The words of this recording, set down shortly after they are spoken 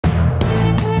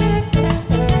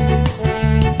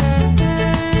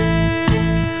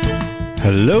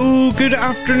Hello, good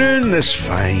afternoon this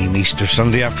fine Easter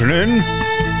Sunday afternoon.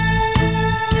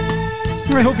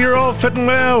 I hope you're all fitting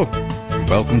well.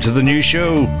 Welcome to the new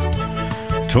show,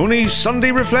 Tony's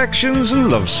Sunday Reflections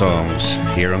and Love Songs,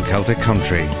 here on Celtic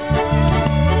Country.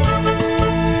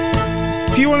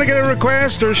 If you want to get a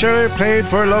request or shout out played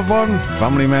for a loved one,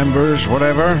 family members,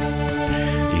 whatever,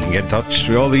 you can get in touch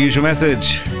through all the usual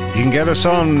methods. You can get us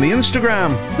on the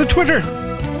Instagram, the Twitter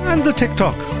and the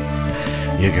TikTok.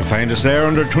 You can find us there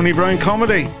under Tony Brown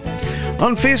Comedy.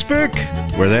 On Facebook,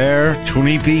 we're there,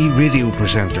 Tony B Radio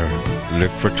Presenter.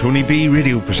 Look for Tony B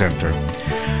Radio Presenter.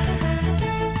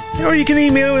 Or you can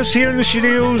email us here in the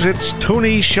studios. It's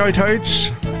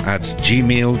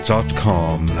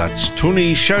tonyshoutouts@gmail.com. That's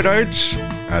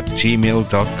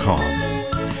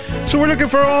tonyshoutouts@gmail.com. So we're looking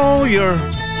for all your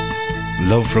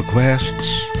love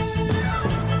requests.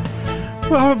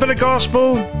 We'll have a bit of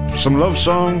gospel, some love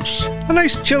songs, a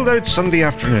nice chilled out Sunday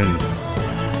afternoon,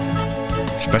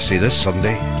 especially this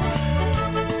Sunday.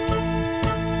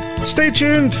 Stay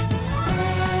tuned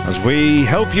as we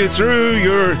help you through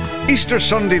your Easter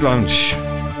Sunday lunch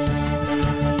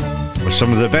with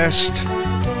some of the best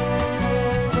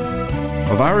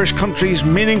of Irish country's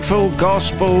meaningful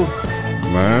gospel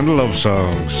and love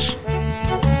songs.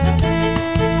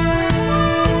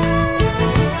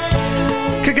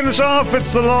 Kicking us off,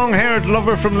 it's the long-haired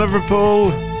lover from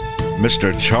Liverpool,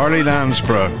 Mr. Charlie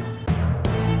Landsborough.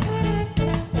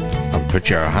 And put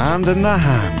your hand in the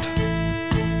hand.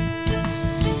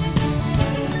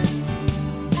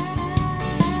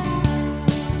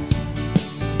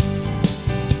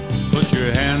 Put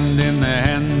your hand in the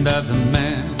hand of the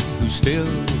man who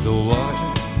stilled the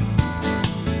water.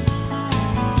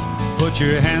 Put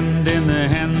your hand in the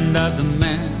hand of the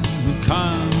man who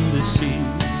calmed the sea.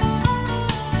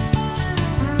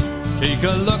 Take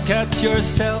a look at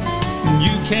yourself and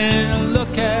you can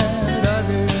look at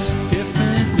others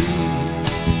differently.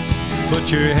 Put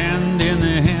your hand in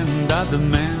the hand of the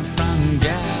man from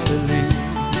Galilee.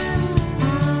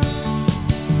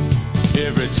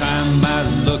 Every time I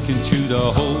look into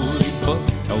the holy book,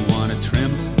 I want to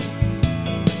tremble.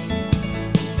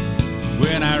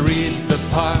 When I read the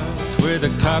part where the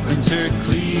carpenter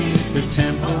cleared the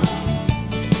temple,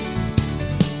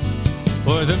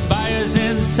 for the buyers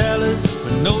and sellers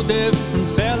are no different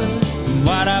fellas from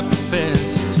what I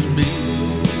profess to be.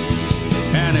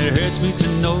 And it hurts me to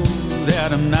know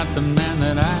that I'm not the man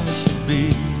that I should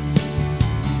be.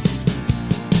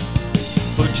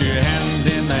 Put your hand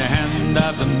in the hand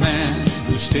of the man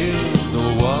who stilled the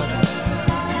water.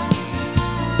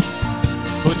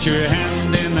 Put your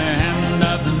hand in the hand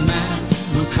of the man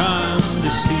who calmed the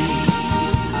sea.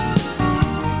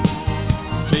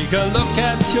 Take a look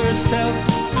at yourself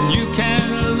and you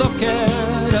can look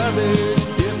at others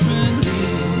differently.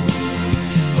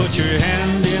 Put your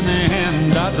hand in the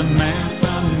hand of the man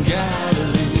from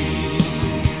Galilee.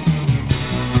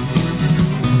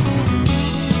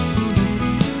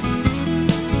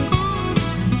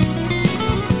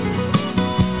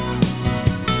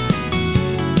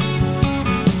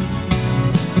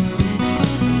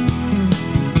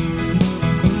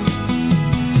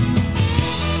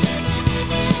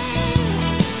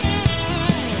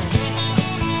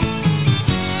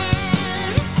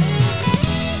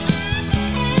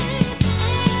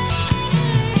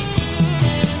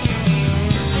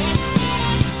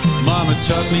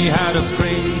 Taught me how to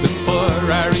pray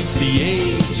before I reached the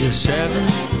age of 7.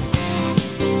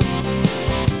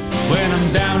 When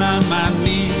I'm down on my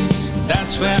knees,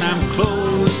 that's when I'm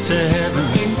close to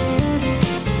heaven.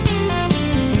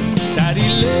 Daddy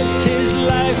lived his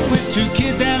life with 2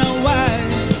 kids and a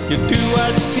wife. You do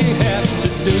what you have to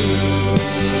do,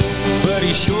 but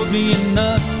he showed me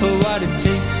enough of what it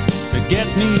takes to get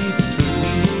me through.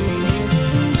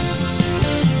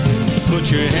 Put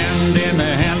your hand in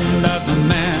the hand of the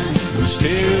man who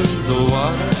stilled the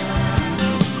water.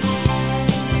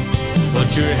 Put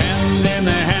your hand in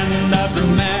the hand of the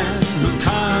man who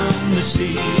calmed the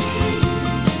sea.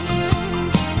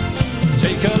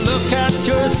 Take a look at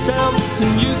yourself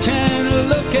and you can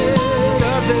look at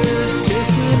others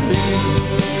differently.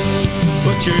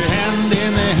 Put your hand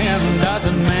in the hand of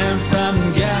the man from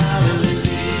Galilee.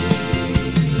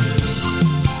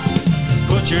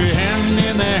 Put your hand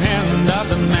in the hand of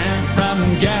the man from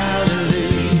Galilee.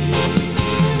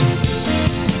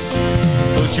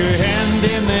 Put your hand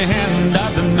in the hand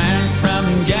of the man from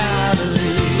Galilee.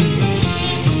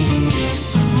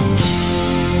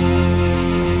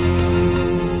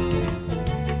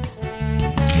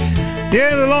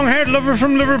 Yeah, the long-haired lover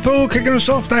from Liverpool kicking us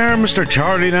off there, Mr.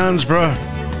 Charlie Landsborough.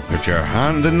 Put your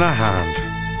hand in the hand.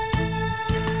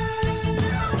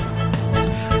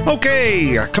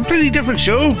 Okay, a completely different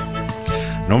show.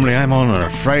 Normally I'm on a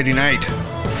Friday night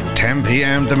from 10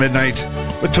 p.m. to midnight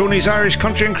with Tony's Irish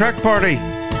Country and Crack Party.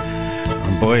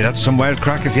 And boy, that's some wild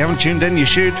crack. If you haven't tuned in, you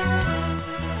should.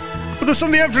 With the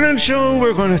Sunday afternoon show,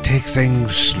 we're going to take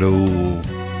things slow.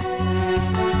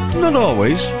 Not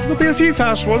always. There'll be a few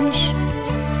fast ones.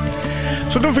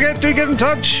 So don't forget to get in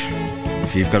touch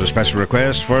if you've got a special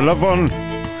request for a loved one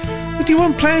that you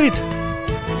want played.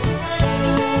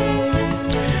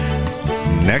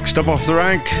 Next up off the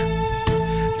rank,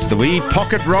 it's the wee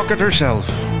pocket rocket herself,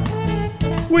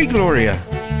 wee Gloria,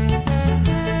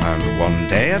 and One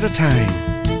Day at a Time.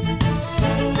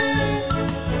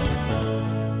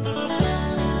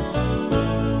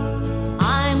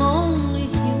 I'm only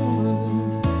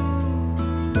human,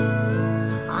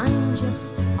 I'm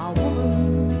just a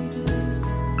woman.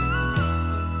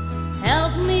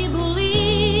 Help me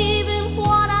believe in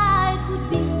what I could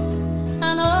be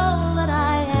and all that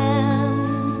I am.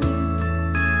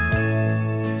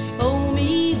 Show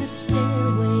me the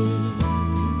stairway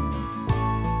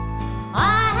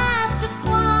I have to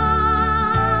climb.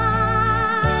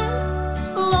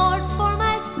 Lord, for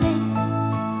my sake,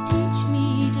 teach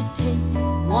me to take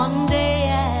one day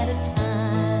at a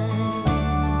time.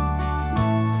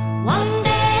 One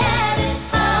day at a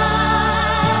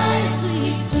time,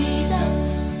 sweet Jesus.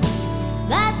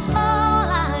 That's all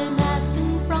I'm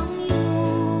asking from you.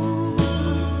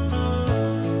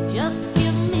 Just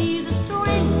give me the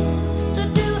strength to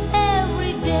do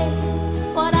every day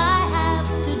what I have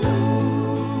to do.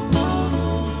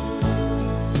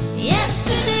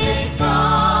 Yesterday's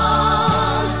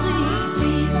gone, sweet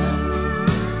Jesus,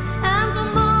 and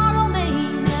tomorrow may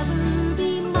never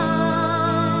be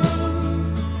mine.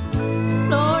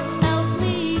 Lord, help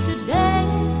me today,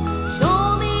 show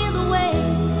me the way,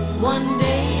 one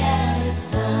day at a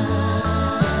time.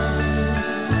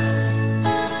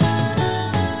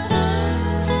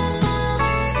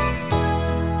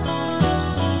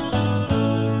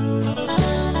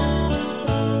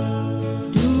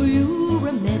 Do you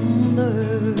remember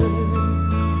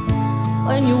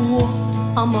when you walked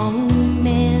among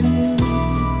men?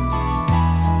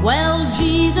 Well,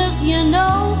 Jesus, you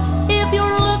know, if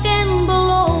you're looking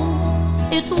below,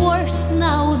 it's worse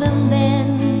now than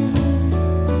then.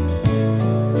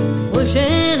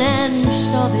 Pushing and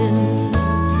shoving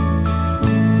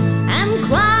and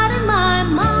clouding my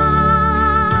mind.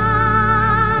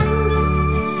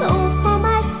 So for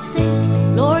my sake,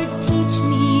 Lord, teach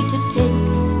me to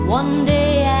take one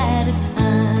day at a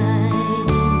time.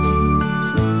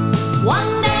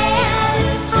 One day at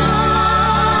a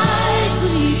time,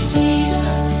 sweet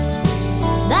Jesus.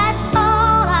 That's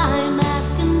all I'm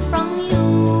asking from you.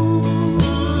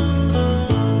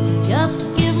 Just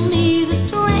give me the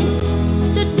strength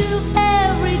to do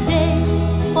every day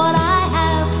what I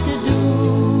have to do.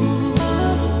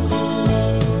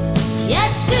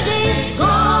 Yesterday's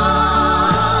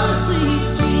gone, sweet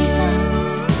Jesus,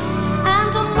 and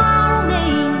tomorrow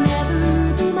may never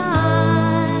be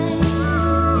mine.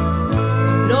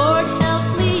 Lord, help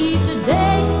me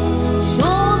today,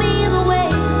 show me the way,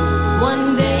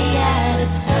 one day at a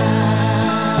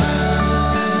time.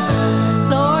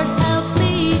 Lord, help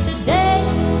me today,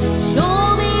 show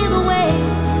me the way,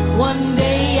 one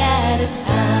day at a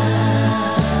time.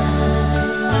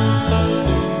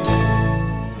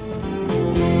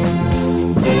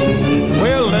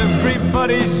 Well,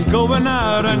 everybody's going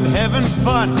out and having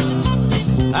fun.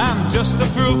 I'm just a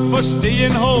fool for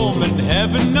staying home and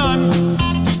having none.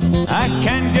 I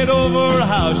can't get over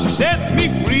how she set me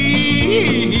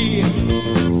free.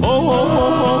 Oh, oh,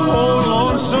 oh, oh, oh,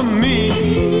 lonesome me.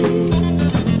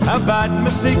 A bad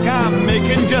mistake I'm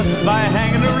making just by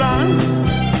hanging around.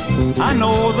 I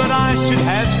know that I should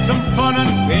have some fun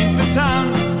and paint the town.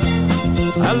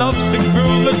 A lovesick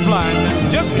fool that's blind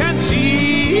and just can't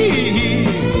see.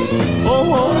 Oh,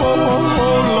 oh, oh, oh,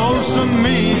 oh, lonesome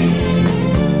me.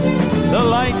 The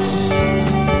lights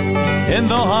in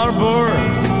the harbor,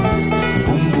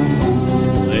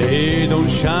 they don't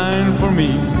shine for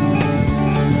me.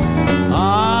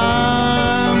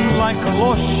 I'm like a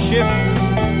lost ship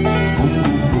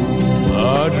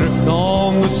adrift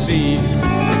on the sea.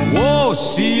 Whoa,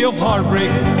 sea of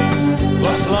heartbreak,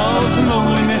 lost loves and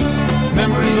loneliness,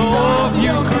 memories of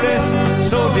your caress,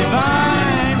 so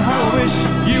divine. How I wish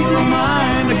you were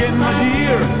mine again, my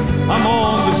dear. I'm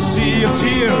on the sea of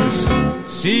tears,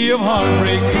 sea of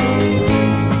heartbreak.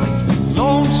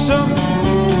 Lonesome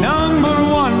number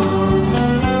one,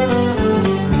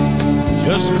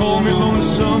 just call me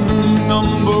lonesome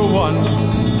number one.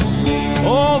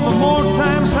 All the more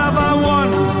times have I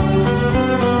won,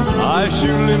 I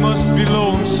surely must be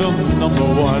lonesome number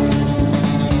one.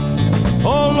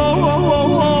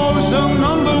 lonesome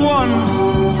number one.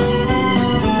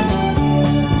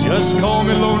 Just call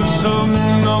me lonesome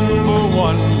number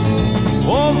one.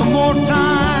 All the more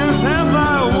times have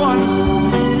I won.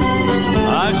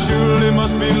 I surely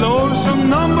must be lonesome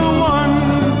number one.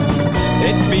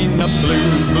 It's been a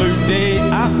blue, blue day.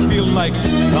 I feel like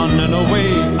running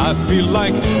away. I feel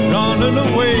like running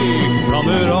away from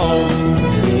it all.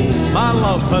 My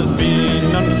love has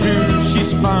been untrue.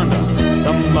 She's found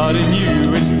somebody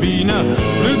new. It's been a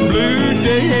blue, blue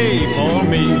day for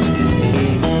me.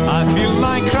 I feel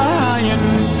like crying,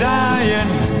 dying.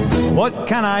 What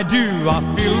can I do? I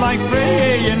feel like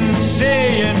praying,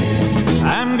 saying,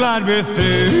 I'm glad we're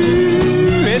through.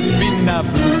 It's been a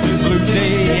blue, blue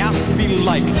day. I feel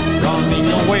like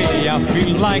running away. I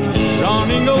feel like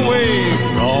running away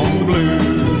from blue.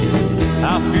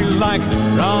 I feel like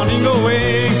running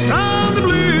away from the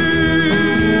blue.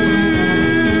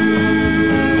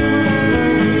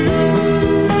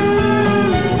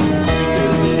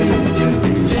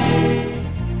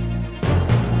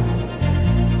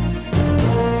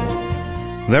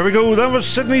 There we go, that was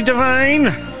Sydney Devine.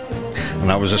 And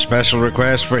that was a special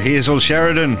request for Hazel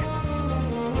Sheridan.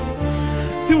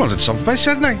 We wanted something by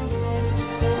Sydney.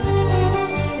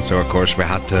 So of course we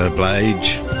had to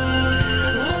oblige.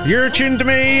 You're tuned to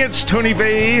me, it's Tony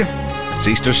B. It's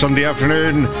Easter Sunday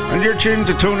afternoon, and you're tuned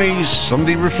to Tony's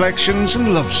Sunday Reflections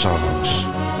and Love Songs.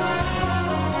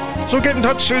 So get in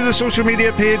touch through the social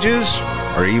media pages.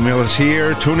 Our email is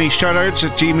here,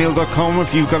 tonyshoutouts@gmail.com,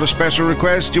 if you've got a special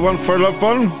request you want for a loved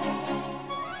one.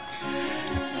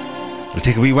 It'll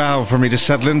take a wee while for me to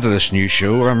settle into this new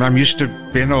show. I'm used to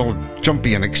being all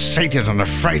jumpy and excited on a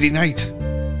Friday night.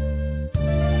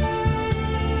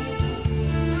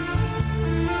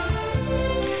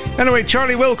 Anyway,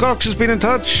 Charlie Wilcox has been in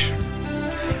touch.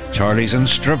 Charlie's in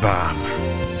Strabane.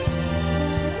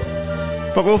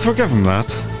 But we'll forgive him that.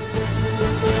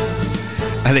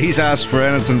 And he's asked for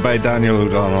anything by Daniel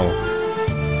O'Donnell.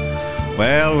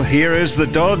 Well, here is the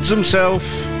Dodds himself.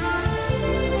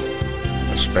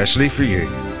 Especially for you.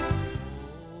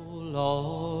 Oh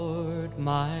Lord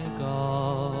my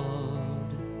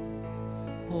God,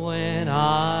 when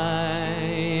I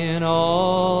in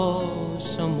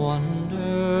awesome wonder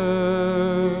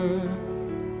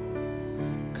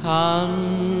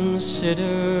consider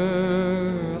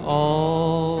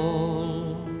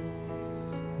all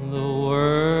the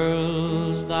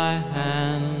worlds thy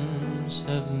hands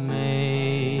have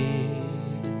made,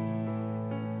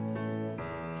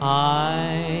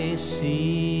 I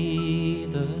see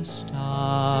the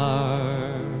stars,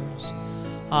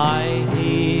 I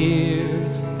hear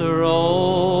the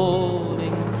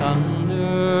rolling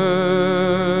thunder,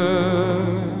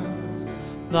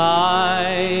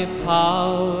 thy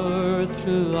power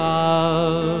throughout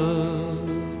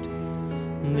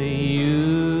the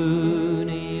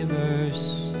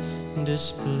universe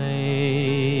displayed.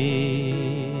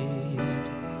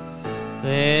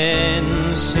 Then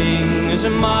sings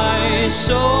my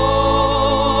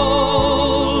soul,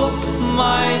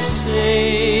 my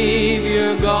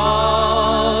Savior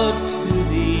God, to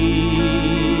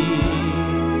thee.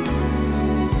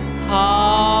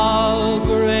 How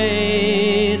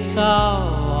great thou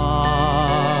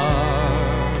art,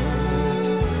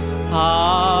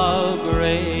 how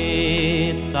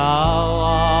great thou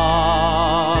art.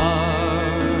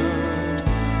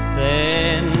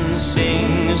 Then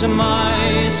sings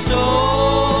my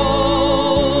soul,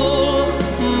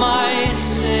 my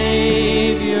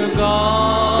Savior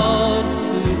God,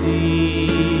 to thee.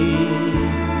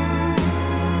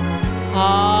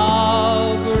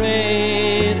 How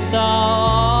great thou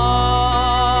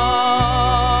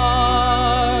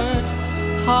art,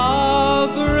 how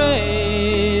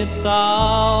great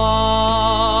thou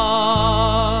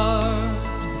art.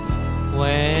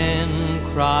 When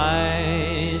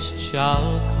Christ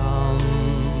shall come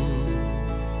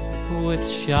with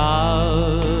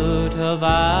shout of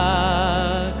acclamation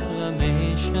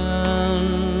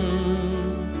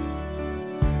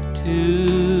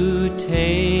to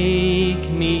take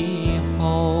me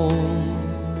home,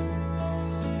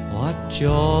 what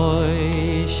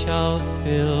joy shall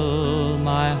fill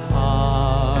my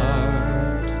heart.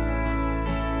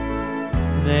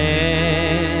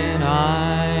 Then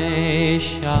I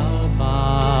shall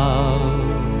bow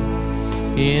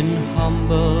in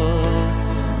humble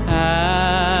adoration,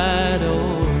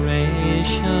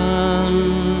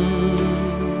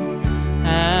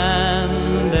 and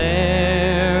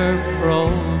there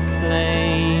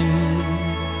proclaim,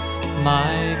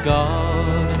 my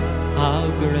God, how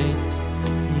great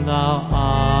thou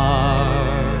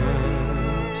art.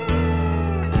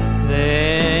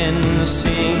 Then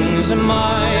sings my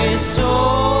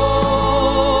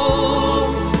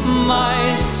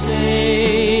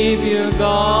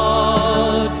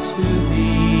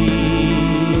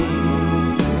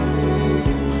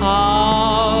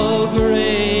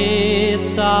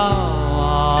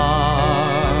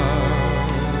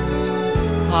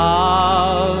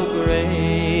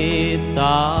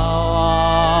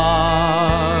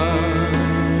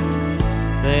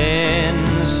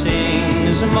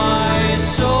my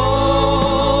soul,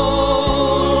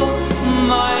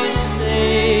 my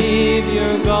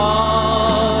Savior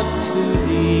God, to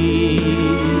thee.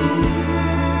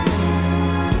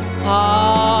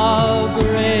 How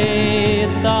great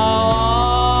thou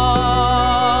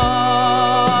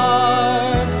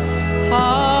art,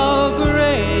 how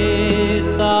great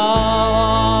thou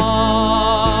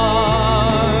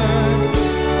art,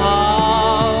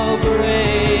 how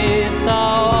great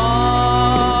thou art,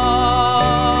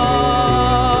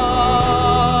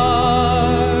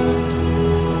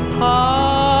 how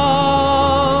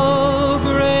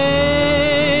great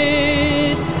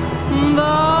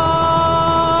thou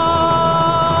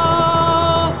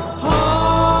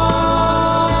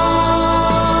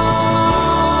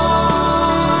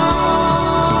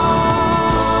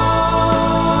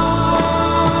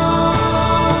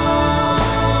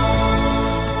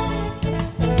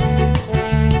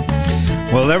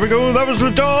Well, there we go. That was the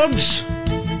Dodds.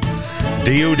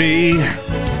 D.O.D.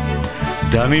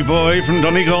 Danny Boy from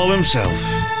Donegal himself.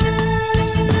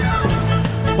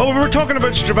 Well, we were talking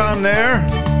about Strabane there,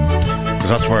 because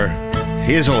that's where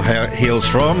Hazel hails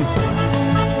from.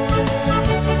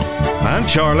 And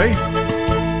Charlie.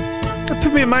 That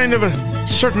put me in mind of a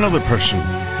certain other person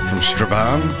from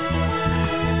Strabane.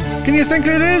 Can you think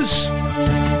who it is?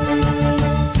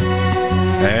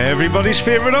 Everybody's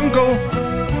favourite uncle,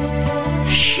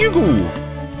 Hugo.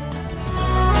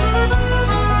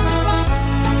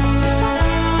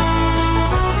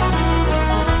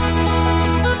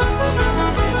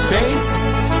 Faith,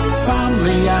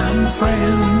 family and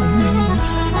friends,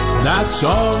 that's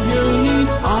all you need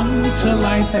until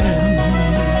life ends.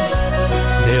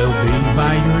 They'll be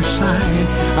by your side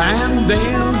and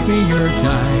they'll be your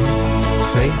guide.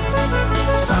 Faith,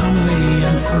 family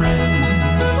and friends.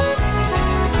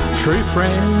 True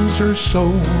friends are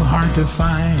so hard to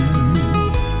find,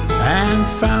 and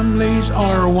families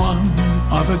are one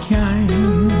of a kind.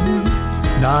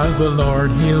 Now the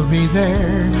Lord, He'll be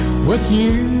there with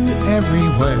you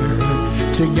everywhere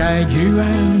to guide you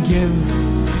and give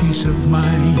peace of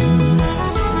mind.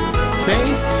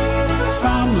 Faith,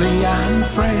 family and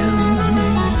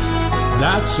friends,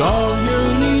 that's all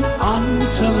you need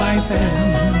until life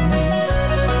ends.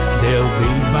 They'll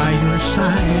be by your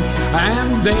side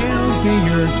and they'll be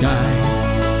your guide.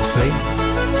 Faith,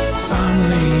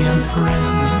 family and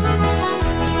friends.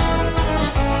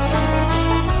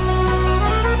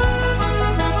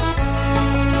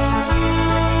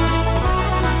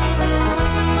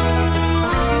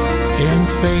 In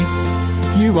faith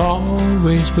you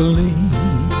always believe,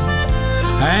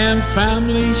 and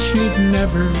families should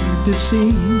never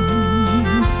deceive.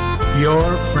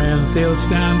 Your friends, they'll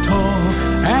stand tall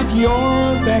at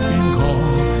your beck and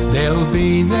call. They'll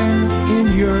be there in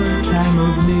your time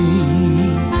of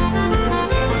need.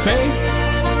 Faith,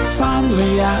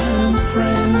 family and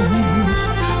friends,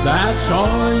 that's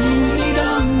all you need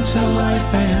until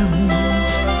life ends.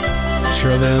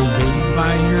 Sure, they'll be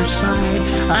by your side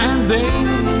and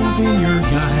they'll be your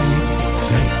guide.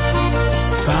 Faith,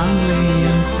 family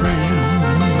and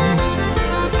friends.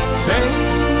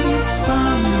 Faith,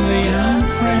 family and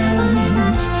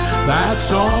friends, that's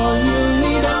all you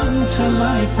need until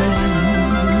life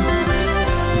ends.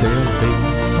 They'll be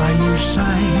by your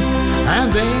side and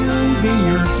they'll be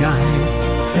your guide.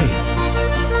 Faith,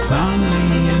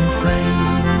 family and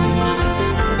friends.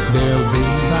 They'll be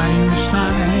by your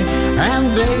side and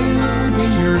they'll be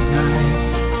your guide.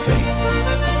 Faith,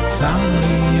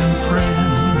 family and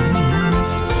friends.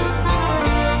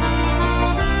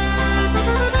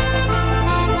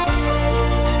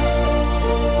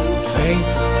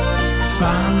 Faith,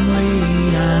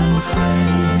 family and friends.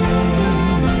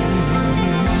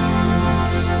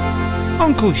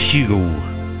 Uncle Hugo.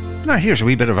 Now here's a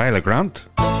wee bit of Isla Grant.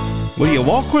 Will you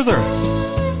walk with her?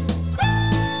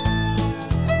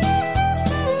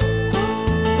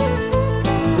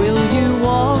 Will you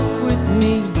walk with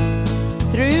me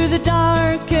through the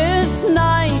darkest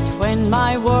night when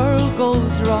my world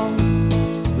goes wrong?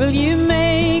 Will you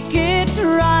make it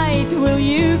right? Will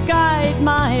you guide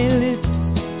my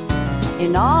lips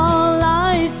in all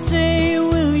I say?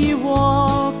 Will you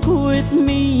walk with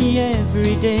me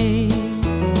every day?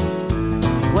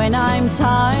 When I'm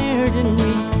tired and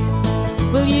weak,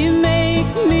 will you make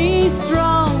me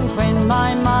strong? When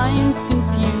my mind's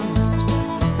confused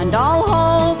and all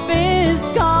hope is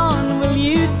gone, will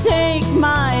you take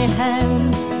my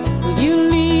hand? Will you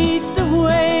lead the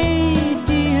way,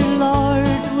 dear Lord?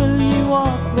 Will you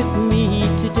walk with me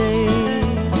today?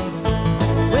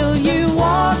 Will you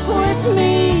walk with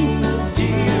me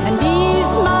and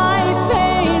ease my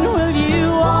pain? Will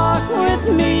you walk with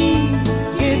me?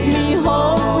 Give me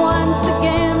hope once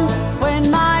again.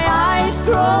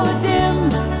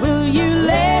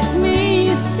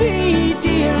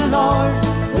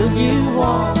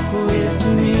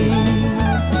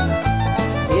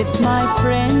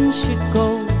 men should go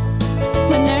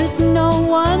when there's no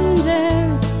one there.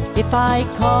 If I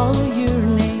call your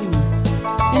name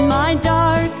in my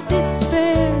dark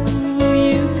despair, will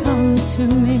you come to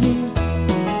me?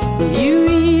 Will you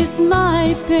ease my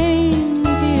pain,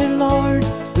 dear Lord?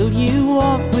 Will you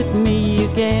walk with me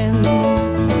again?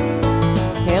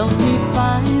 Help me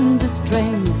find the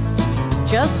strength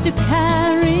just to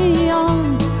carry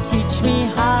on. Teach me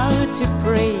how to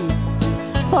pray,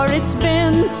 for it's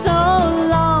been so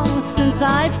long since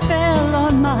I fell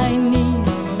on my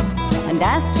knees and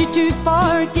asked you to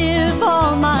forgive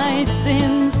all my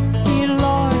sins. Dear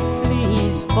Lord,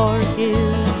 please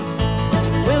forgive.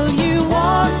 Will you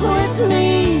walk with me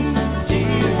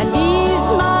and ease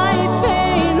my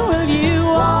pain? Will you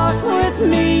walk with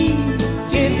me?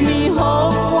 Give me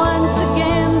hope once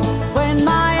again when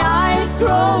my eyes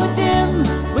grow dim.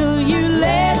 Will you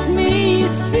let me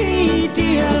see,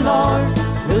 dear Lord?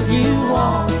 Will you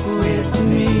walk with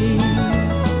me?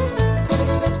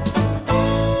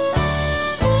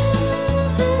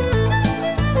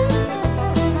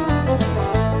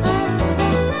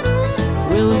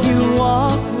 Will you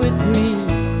walk with me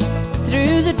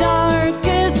through the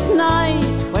darkest night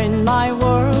when my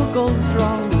world goes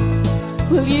wrong?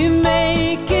 Will you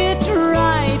make it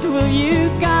right? Will you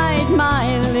guide my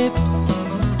lips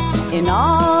in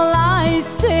all I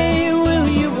say? Will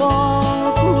you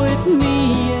walk with me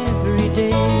every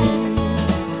day?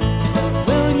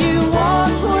 Will you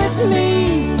walk with me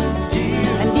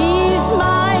and ease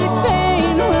my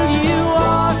pain? Will you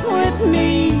walk with me?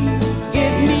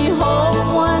 Give me hope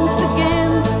once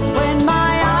again when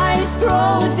my eyes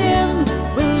grow dim.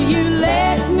 Will you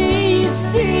let me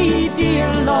see, dear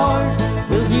Lord?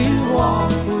 Will you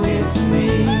walk with me?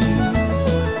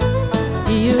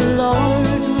 Dear Lord,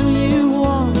 will you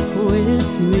walk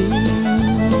with me?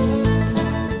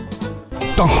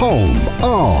 The home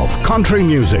of country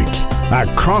music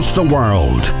across the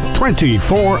world,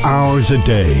 24 hours a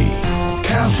day.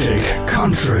 Celtic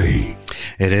Country.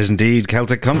 It is indeed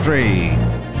Celtic Country.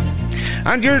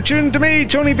 And you're tuned to me,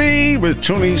 Tony B, with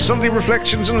Tony's Sunday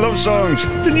Reflections and Love Songs,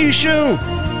 the new show.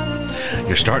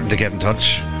 You're starting to get in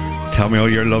touch. Tell me all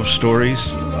your love stories.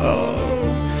 Oh,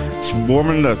 it's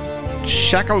warming the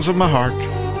shackles of my heart.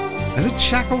 Is it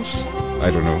shackles?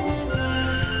 I don't know.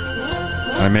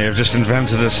 I may have just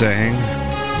invented a saying.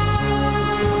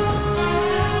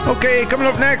 Okay, coming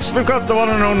up next, we've got the one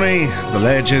and only, the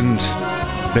legend,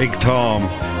 Big Tom,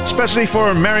 especially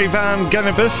for Mary Van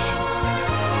Gennebiff.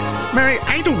 Mary,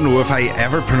 I don't know if I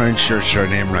ever pronounced your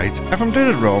surname right. If I'm doing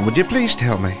it wrong, would you please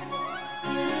tell me?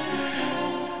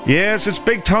 Yes, it's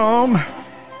Big Tom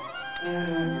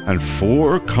and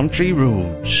 4 country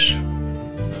roads.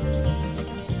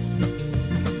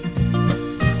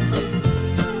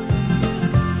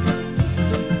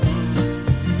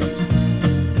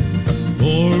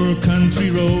 Country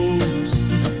roads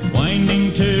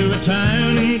winding to a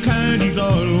town in County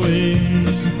Galway.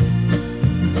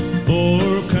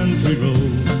 4 country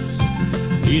roads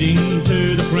leading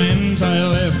to the friends I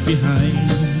left behind.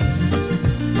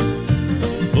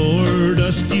 4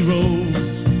 dusty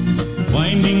roads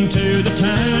winding to the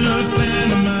town of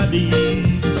Glenmaddy.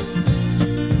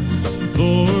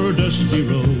 4 dusty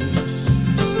roads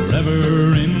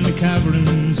forever in the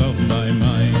caverns of my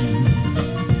mind.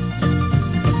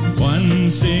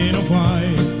 Once in a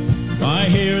while I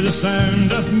hear the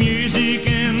sound of music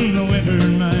in the winter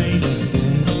night.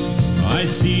 I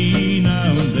see now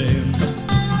and then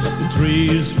the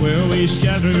trees where we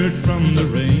sheltered from the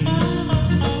rain.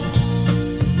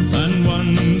 And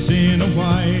once in a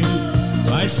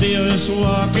while I see us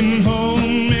walking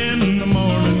home in the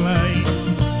morning light.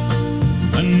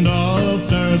 And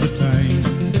after the time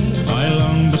I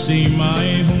long to see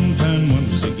my hometown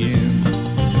once again.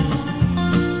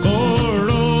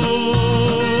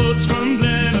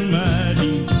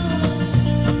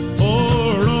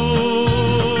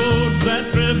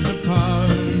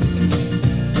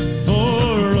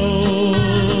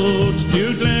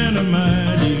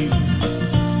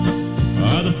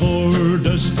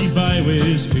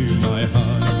 Byways to my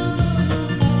heart.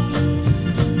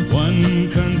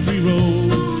 1 country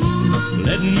road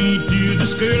led me to the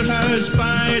schoolhouse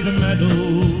by the meadow,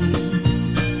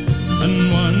 and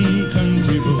 1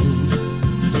 country road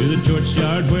to the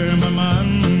churchyard where my mum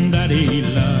and daddy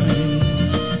lie.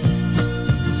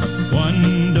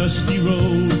 1 dusty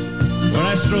road where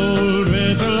I strolled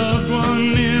with a loved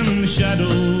one in the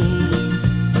shadow,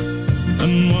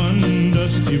 and 1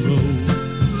 dusty road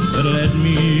that led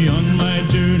me on my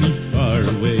journey far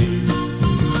away.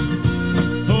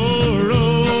 4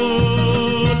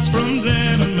 roads from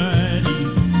Glenmaddy,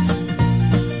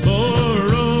 4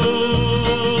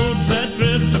 roads that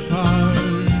drift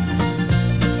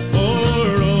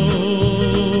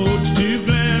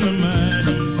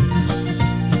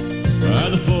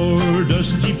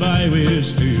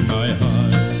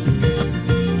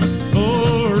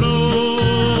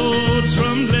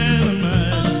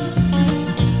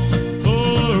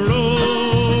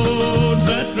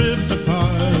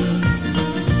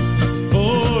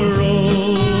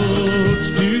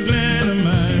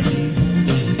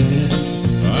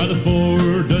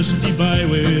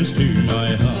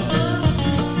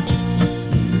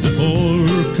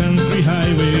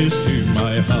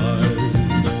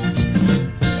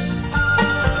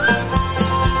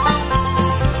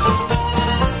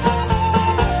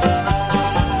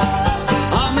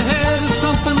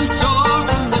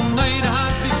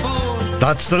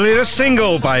That's the latest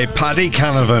single by Paddy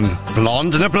Canavan,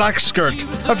 Blonde in a Black Skirt.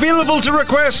 Available to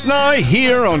request now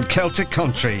here on Celtic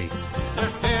Country.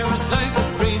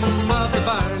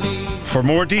 For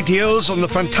more details on the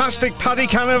fantastic Paddy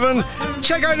Canavan,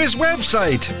 check out his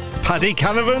website,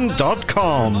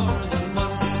 paddycanavan.com.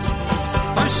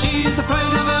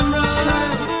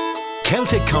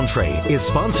 Celtic Country is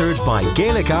sponsored by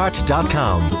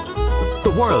GaelicArt.com, the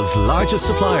world's largest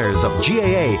suppliers of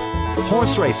GAA,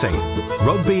 horse racing,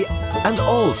 rugby and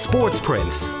all sports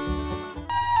prints.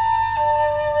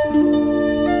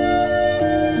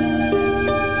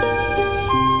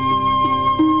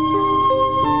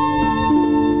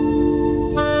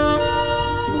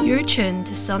 You're tuned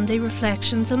to Sunday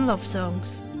Reflections and Love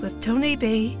Songs with Tony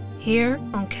B here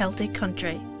on Celtic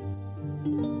Country.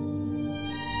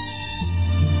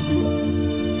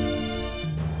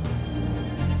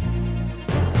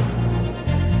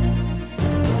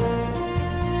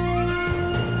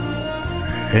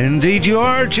 Indeed you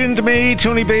are, tuned to me,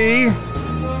 Tony B.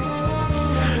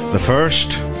 The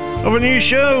first of a new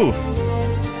show,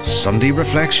 Sunday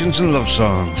Reflections and Love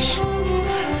Songs.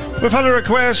 We've had a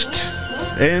request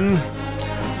in,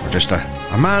 or just a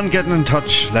man getting in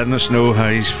touch, letting us know how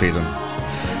he's feeling.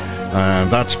 And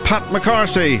that's Pat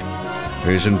McCarthy,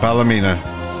 who's in Ballymena.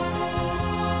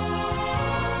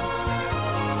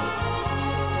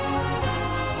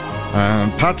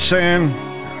 And Pat's saying,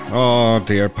 oh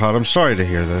dear Pat, I'm sorry to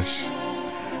hear this.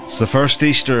 It's the first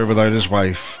Easter without his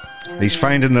wife. He's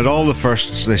finding that all the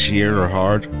firsts this year are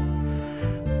hard.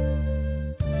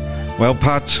 Well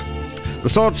Pat, the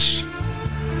thoughts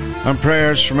and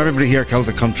prayers from everybody here at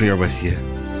Celtic Country are with you.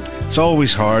 It's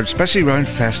always hard, especially around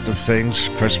festive things,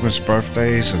 Christmas,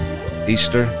 birthdays and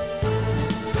Easter.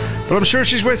 But I'm sure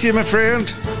she's with you, my friend.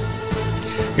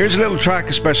 Here's a little track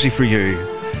especially for you.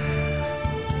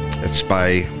 It's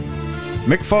by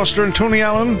Mick Foster and Tony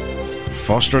Allen,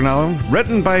 Foster and Allen,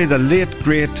 written by the late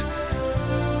great,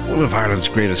 one of Ireland's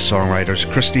greatest songwriters,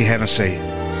 Christy Hennessy.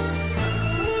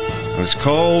 And it's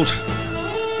called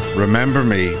Remember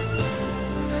Me.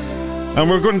 And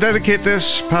we're going to dedicate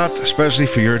this, Pat, especially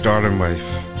for your darling wife.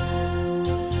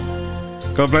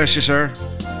 God bless you, sir.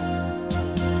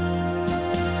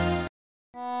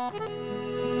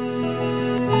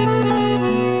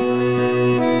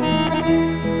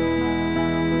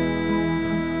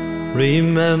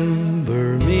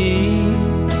 Remember me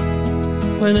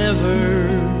whenever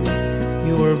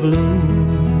you are blue.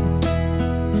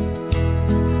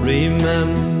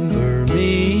 Remember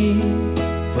me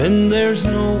when there's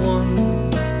no one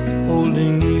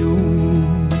holding you.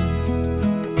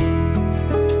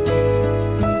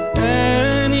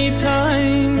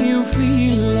 Anytime you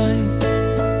feel like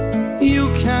you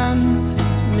can't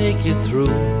make it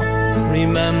through,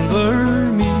 remember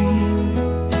me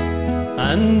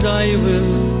and I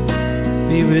will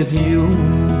be with you.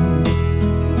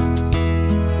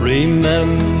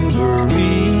 Remember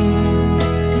me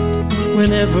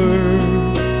whenever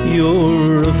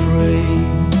you're afraid,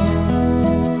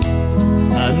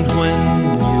 and when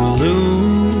you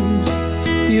lose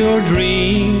your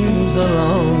dreams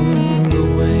along the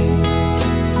way.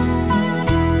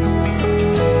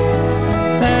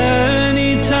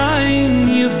 Anytime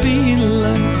you feel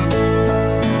like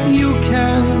you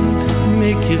can't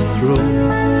make it through,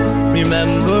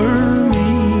 remember me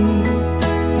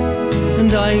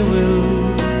and I will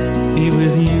be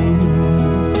with you.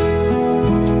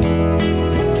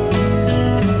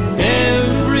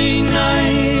 Every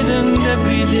night and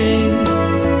every day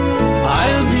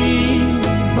I'll be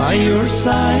by your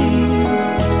side.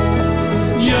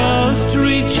 Just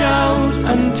reach out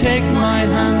and take my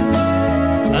hand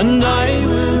and I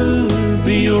will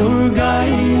be your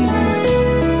guide.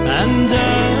 And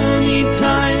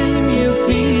anytime you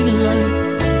feel like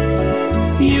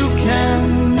you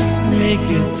can't make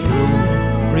it through,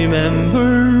 remember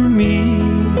me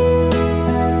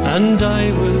and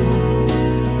I will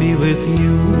be with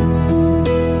you.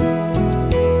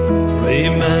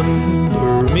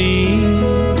 Remember me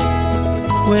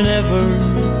whenever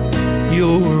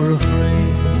you're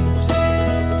afraid.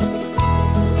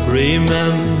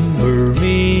 Remember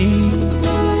me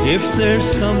if there's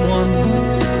someone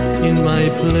in my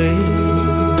place.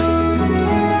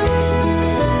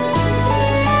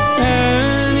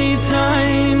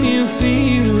 Anytime you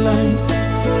feel like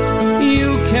you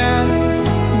can't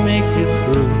make it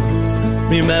through,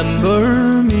 remember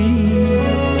me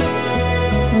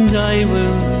and I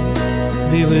will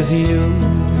be with you.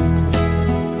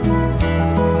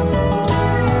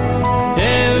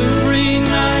 Every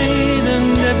night and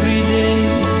every day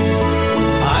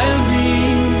I'll be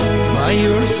by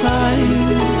your side.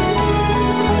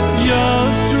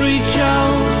 Just reach out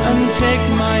take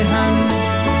my hand,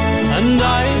 and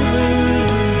I will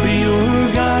be your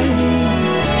guide.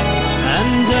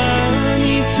 And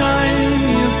anytime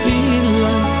you feel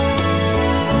like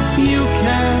you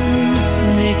can't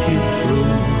make it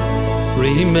through,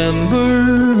 remember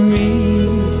me,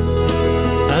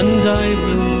 and I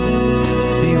will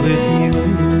be with you.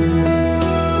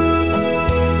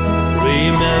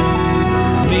 Remember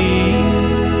me,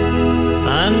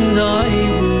 and I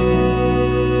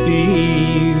will be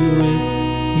with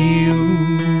you.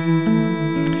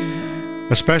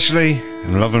 Especially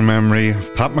in love and memory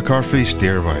of Pat McCarthy's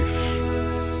dear wife.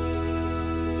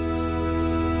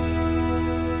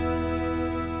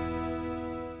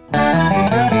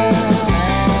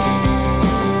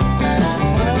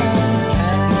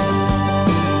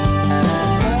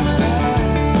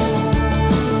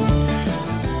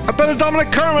 A bit of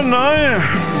Dominic Kirwan now.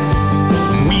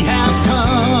 We have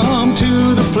come to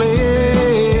the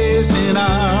place in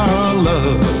our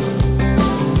love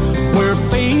where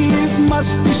faith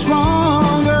must be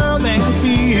stronger than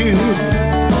fear.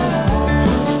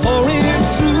 For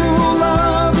if true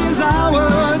love is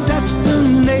our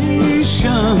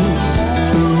destination,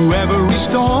 through every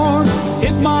storm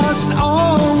it must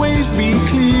always be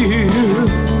clear.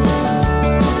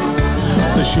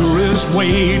 The surest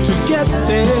way to get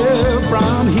there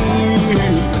from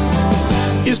here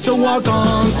is to walk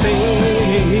on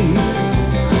faith,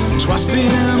 trust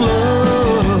in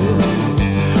love.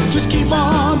 Just keep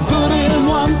on putting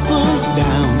one foot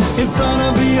down in front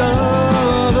of the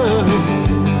other.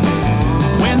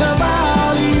 When the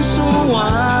valley's so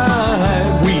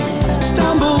wide, we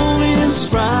stumble in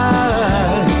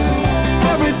stride.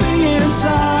 Everything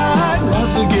inside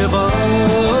wants to give up.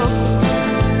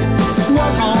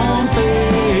 Walk on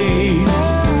faith,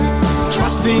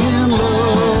 trust in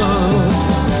love.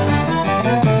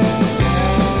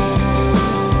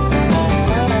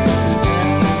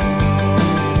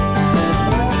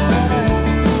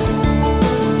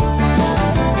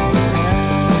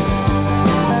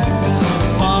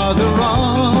 Farther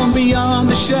on beyond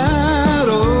the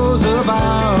shadows of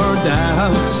our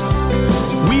doubts,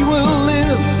 we will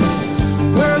live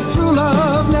where true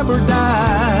love never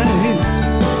dies.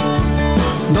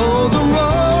 Though the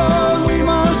road we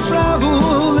must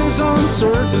travel is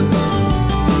uncertain,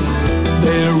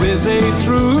 there is a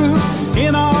truth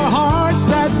in our hearts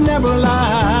that never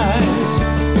lies.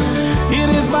 It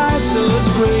is by such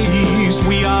grace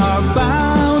we are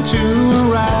bound to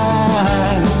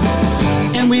arrive.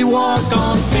 And we walk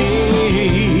on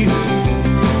faith,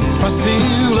 trust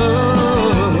in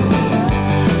love.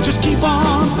 Just keep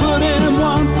on putting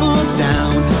one foot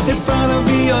down in front of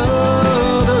the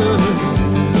other.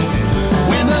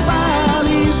 When the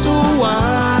valley's so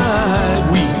wide,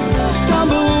 we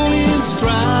stumble in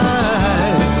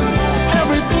stride.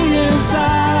 Everything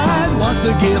inside wants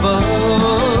to give up.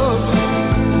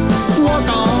 Walk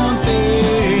on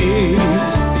faith,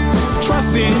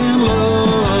 trust in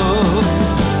love.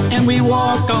 And we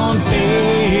walk on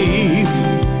faith,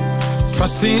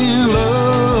 trust in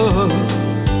love.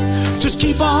 Just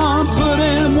keep on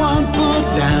putting one foot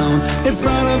down in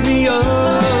front of the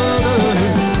other.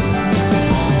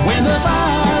 When the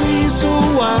valley's so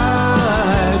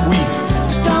wide, we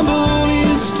stumble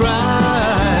in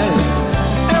stride.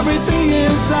 Everything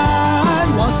inside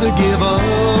wants to give up.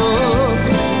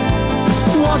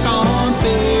 Walk on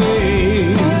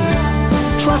faith,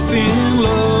 trust in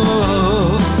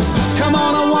love. Come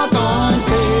on and walk on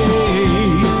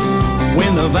faith.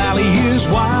 When the valley is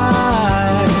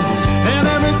wide and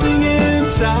everything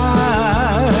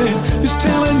inside is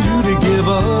telling you to give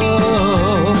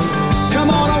up, come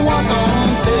on and walk on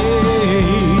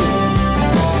faith.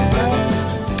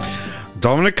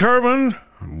 Dominic Kirwan,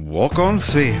 Walk on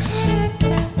Faith.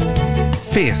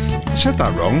 Faith. I said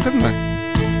that wrong, didn't I?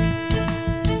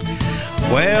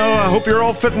 Well, I hope you're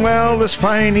all fitting well this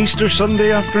fine Easter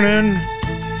Sunday afternoon.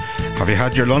 Have you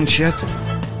had your lunch yet?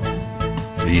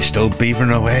 Are you still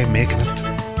beavering away making it?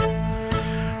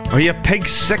 Are you pig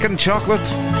sick in chocolate?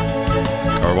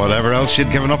 Or whatever else you'd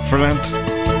given up for Lent?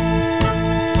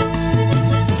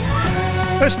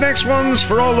 This next one's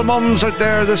for all the mums out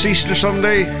there this Easter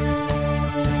Sunday.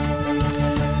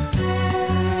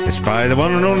 It's by the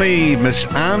one and only Miss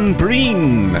Anne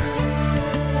Breen,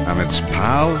 and it's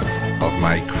Pal of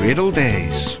My Cradle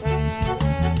Days.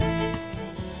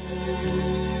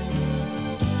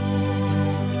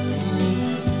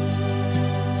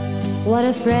 What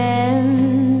a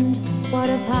friend, what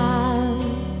a pal.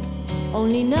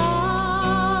 Only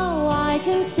now I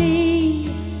can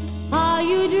see how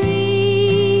you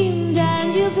dreamed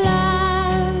and you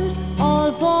planned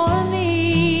all for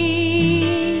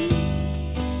me.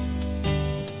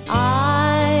 I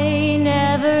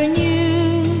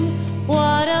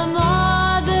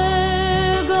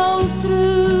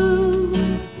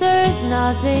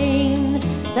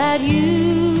that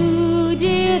you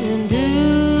didn't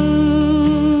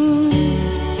do.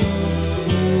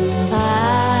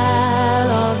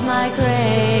 Pal of my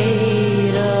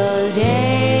cradle days,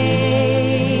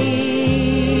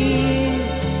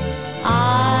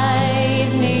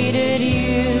 I've needed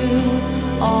you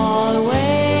always.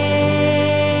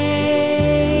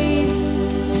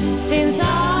 Since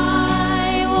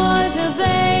I was a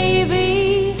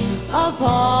baby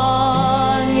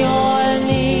upon your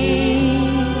knee,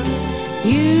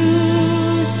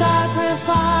 you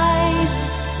sacrificed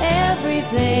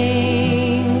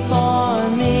everything for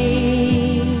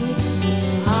me.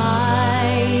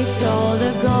 I stole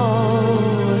the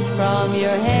gold from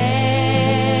your hair.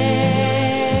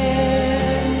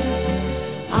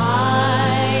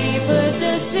 I put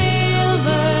the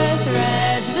silver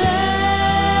threads there.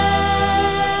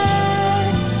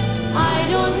 I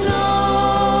don't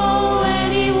know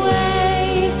any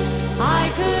way I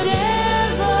could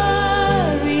ever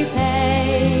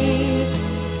repay.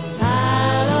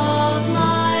 Pal of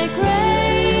my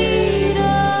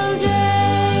cradle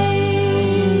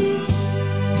days.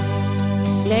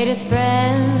 Latest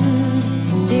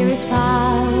friend, dearest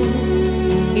pal,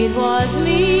 it was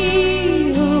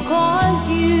me who caused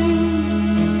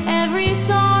you every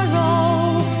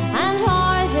sorrow and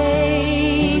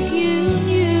heartache you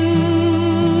knew.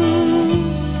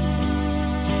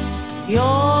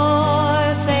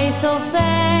 Your face so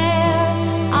fair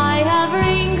I have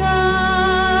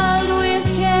wrinkled with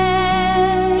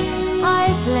care. I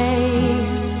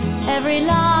placed every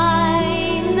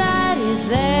line that is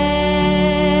there.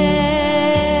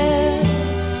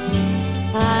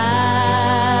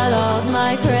 Pal of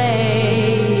my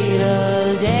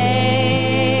cradle days,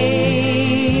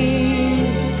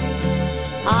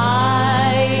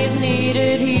 I've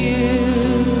needed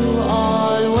you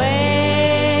always.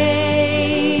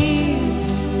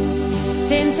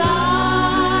 Since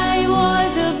I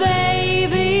was a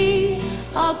baby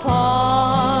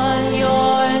upon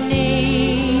your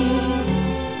knee,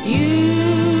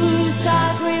 you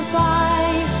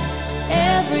sacrificed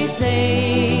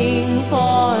everything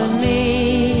for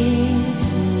me.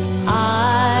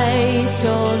 I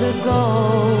stole the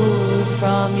gold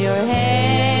from your hair.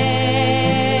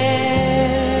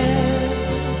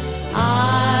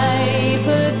 I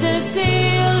put the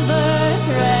silver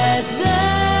threads there.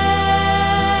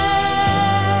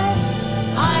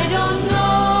 I don't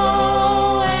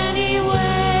know any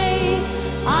way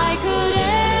I could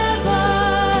ever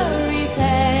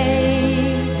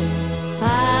repay.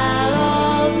 Pal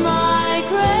of my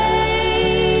cradle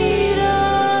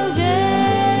days.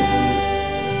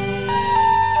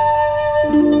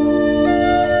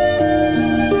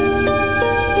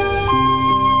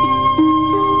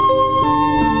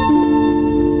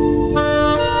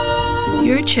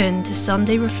 You're tuned to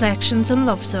Sunday Reflections and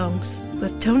Love Songs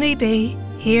with Tony B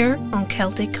here on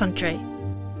Celtic Country.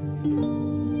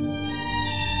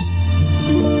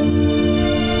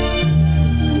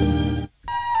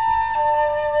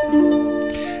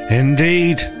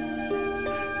 Indeed.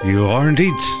 You are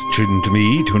indeed tuned to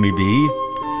me, Tony B.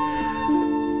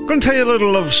 Gonna tell you a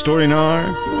little love story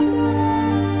now.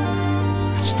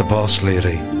 It's the boss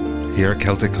lady here at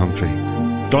Celtic Country,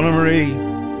 Donna Marie,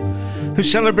 who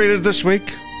celebrated this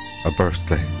week a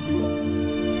birthday.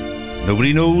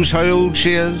 Nobody knows how old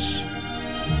she is.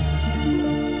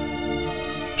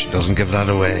 She doesn't give that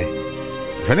away.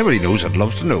 If anybody knows, I'd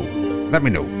love to know. Let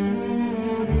me know.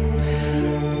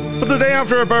 But the day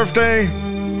after her birthday,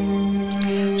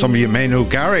 some of you may know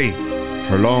Gary,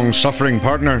 her long-suffering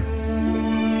partner.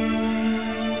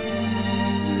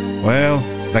 Well,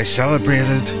 they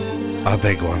celebrated a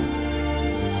big one.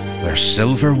 Their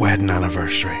silver wedding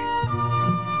anniversary.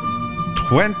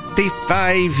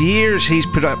 25 years he's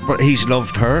put up, but he's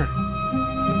loved her.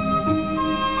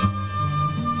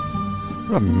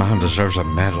 The man deserves a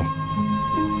medal.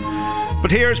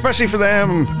 But here, especially for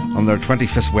them, on their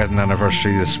 25th wedding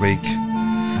anniversary this week,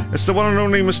 it's the one and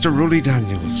only Mr. Roly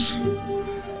Daniels.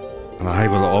 And I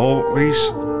will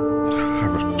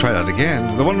try that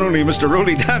again. The one and only Mr.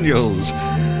 Roly Daniels.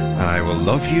 And I will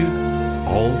love you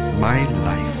all my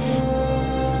life.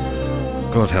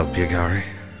 God help you, Gary.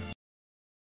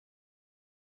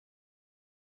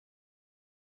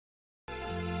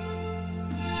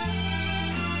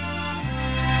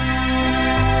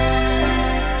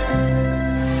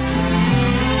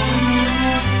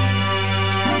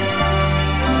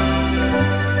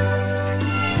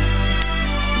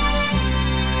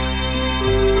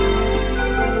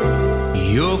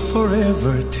 You're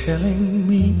forever telling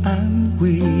me I'm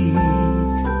weak.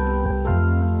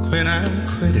 When I'm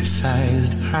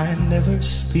criticized, I never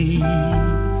speak.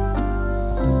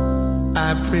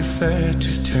 I prefer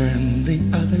to turn the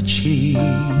other cheek,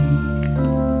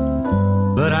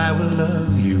 but I will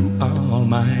love you all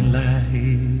my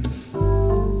life.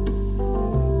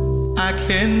 I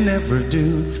can never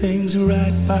do things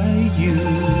right by you.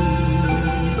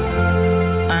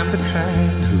 I'm the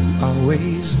kind who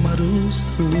always muddles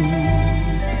through.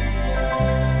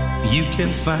 You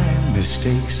can find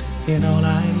mistakes in all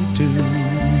I do,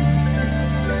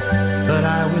 but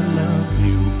I will love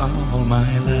you all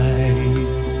my life.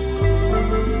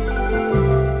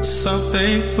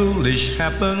 Something foolish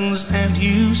happens and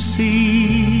you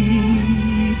see,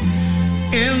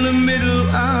 in the middle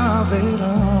of it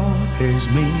all there's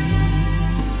me.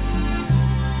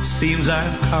 Seems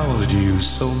I've caused you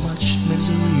so much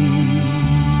misery,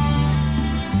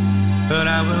 but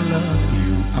I will love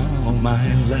you all my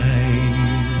life.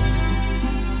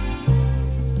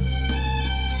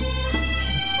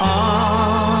 All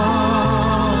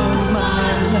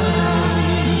my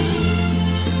life,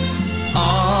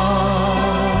 all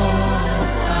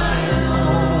I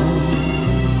own,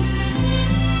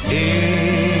 everything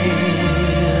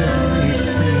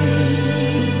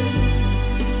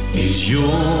is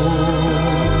yours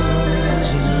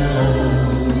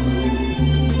alone.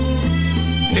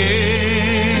 Every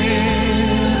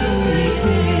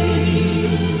day,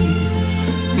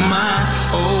 my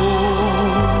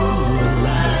whole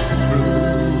life through,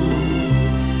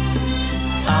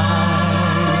 I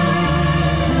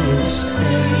will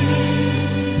spend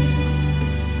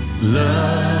loving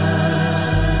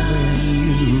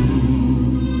you.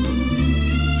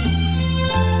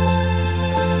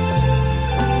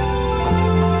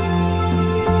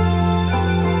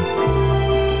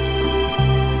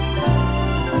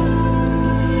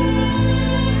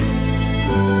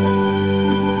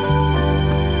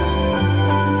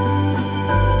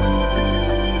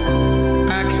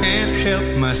 I can't help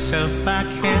myself, I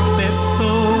can't let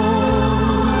go.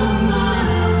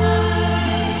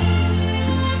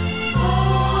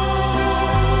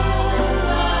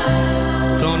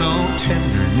 Though no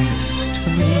tenderness to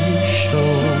me you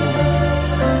show,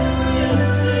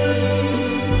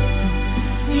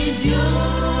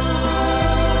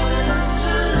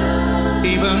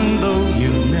 even though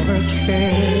you never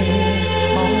cared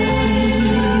for me.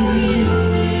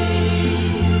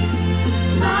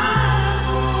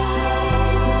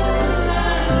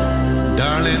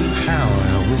 Darling, how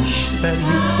I wish that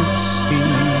you could see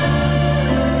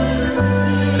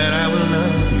that I will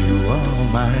love you all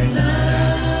my life.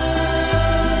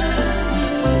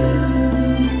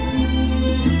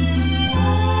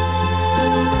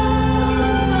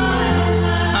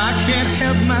 I can't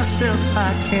help myself, I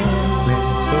can't let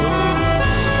go.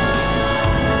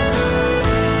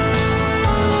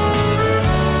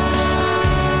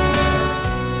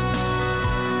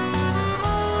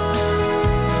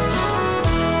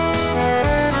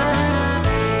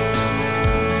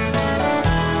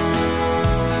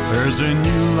 There's a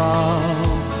new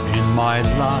love in my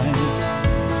life,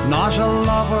 not a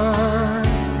lover,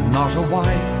 not a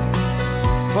wife,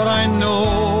 but I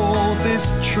know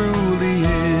this truly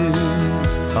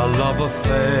is a love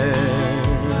affair.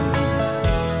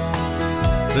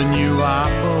 The new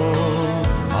apple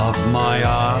of my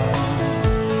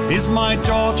eye is my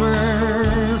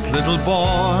daughter's little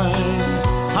boy,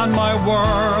 and my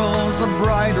world's a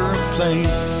brighter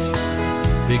place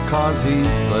because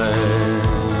he's there.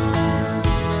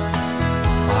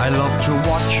 I love to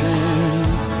watch him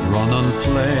run and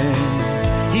play.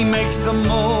 He makes the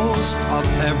most of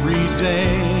every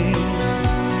day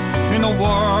in a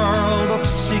world of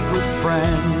secret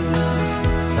friends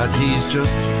that he's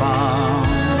just found,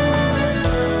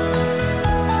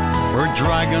 where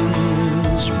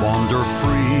dragons wander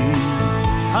free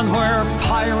and where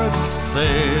pirates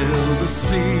sail the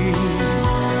sea,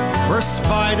 where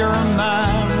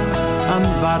Spider-Man and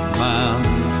Batman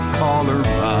call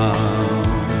around.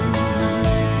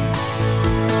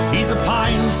 He's a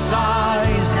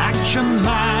pint-sized action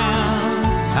man,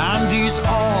 and he's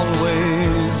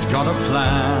always got a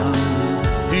plan.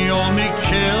 He only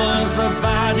kills the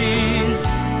baddies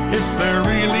if they're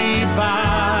really bad.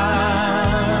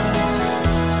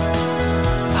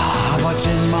 But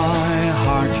in my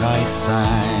heart I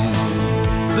sang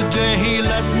the day he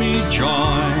let me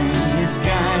join his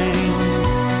gang,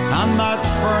 and that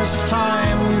first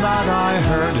time that I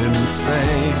heard him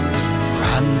say,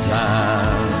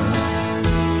 Granddad.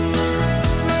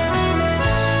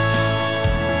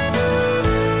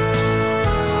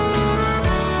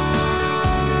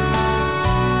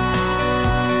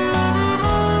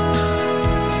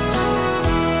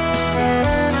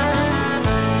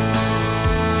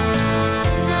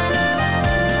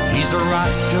 He's a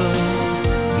rascal,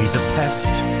 He's a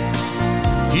pest.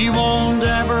 He won't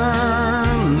ever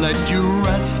let you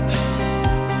rest.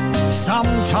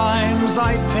 Sometimes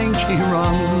I think he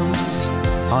runs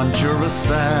on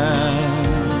Duracell,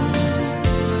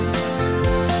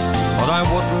 but I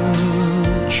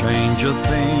wouldn't change a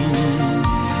thing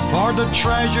for the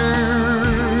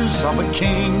treasures of a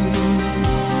king.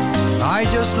 I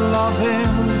just love him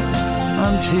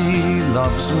and he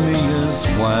loves me as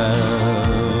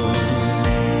well.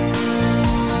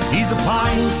 He's a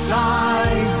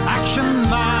pint-sized action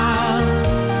man,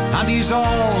 and he's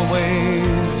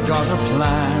always got a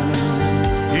plan.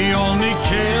 He only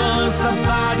kills the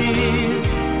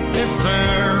baddies if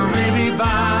they're really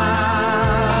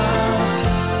bad.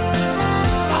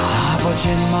 Ah, but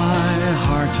in my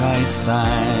heart I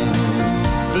sang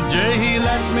the day he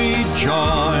let me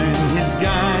join his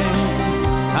gang.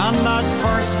 And that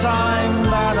first time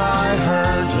that I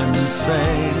heard him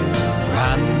say,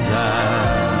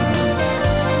 Grandad.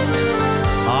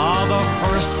 Ah, the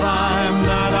first time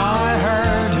that I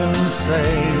heard him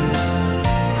say,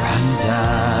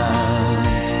 Grandad.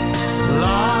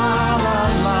 La la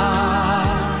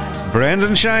la.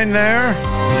 Brendan Shine there.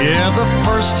 Yeah, the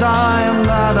first time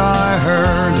that I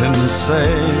heard him say,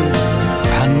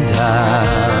 Grandad.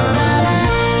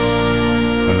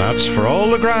 And that's for all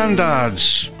the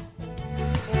granddads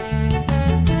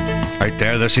out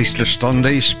there this Easter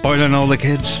Sunday, spoiling all the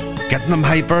kids, getting them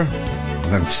hyper,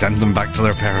 and then send them back to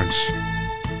their parents.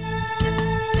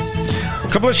 A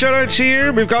couple of shout outs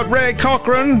here. We've got Ray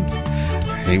Cochran.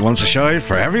 He wants a shout out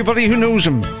for everybody who knows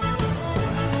him.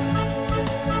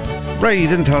 Ray, you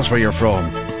didn't tell us where you're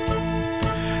from.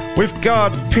 We've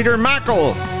got Peter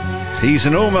Mackle. He's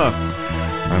in Oma.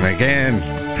 And again,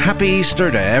 happy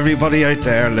Easter to everybody out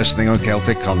there listening on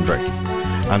Celtic Country.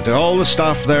 And to all the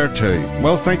staff there too.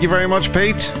 Well, thank you very much,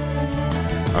 Pete.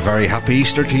 A very happy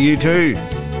Easter to you too.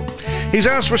 He's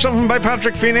asked for something by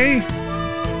Patrick Feeney.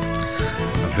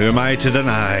 And who am I to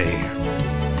deny?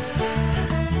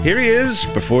 Here he is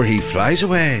before he flies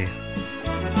away.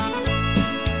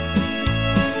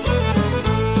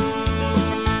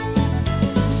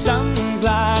 Some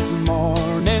glad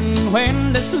morning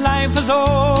when this life is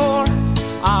o'er,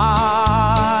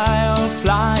 I'll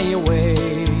fly away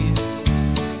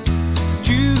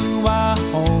to a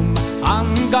home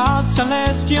on God's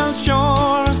celestial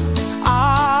shores.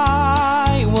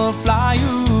 I will fly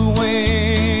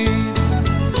away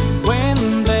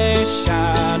when the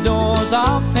shadows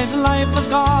of his life is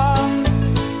gone.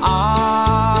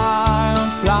 I'll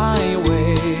fly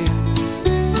away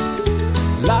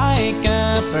like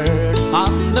a bird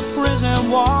on the prison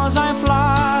walls. I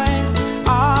fly.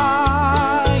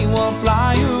 I will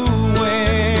fly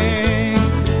away.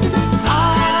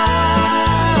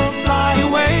 I'll fly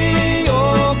away,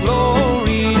 oh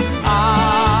glory.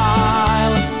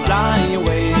 I'll fly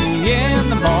away in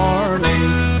the morning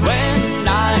when I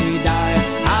die.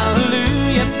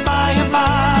 Hallelujah, by and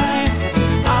by.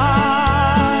 I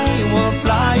will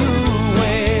fly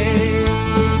away.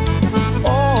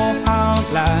 Oh, how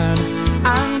glad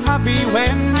and happy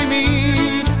when we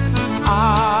meet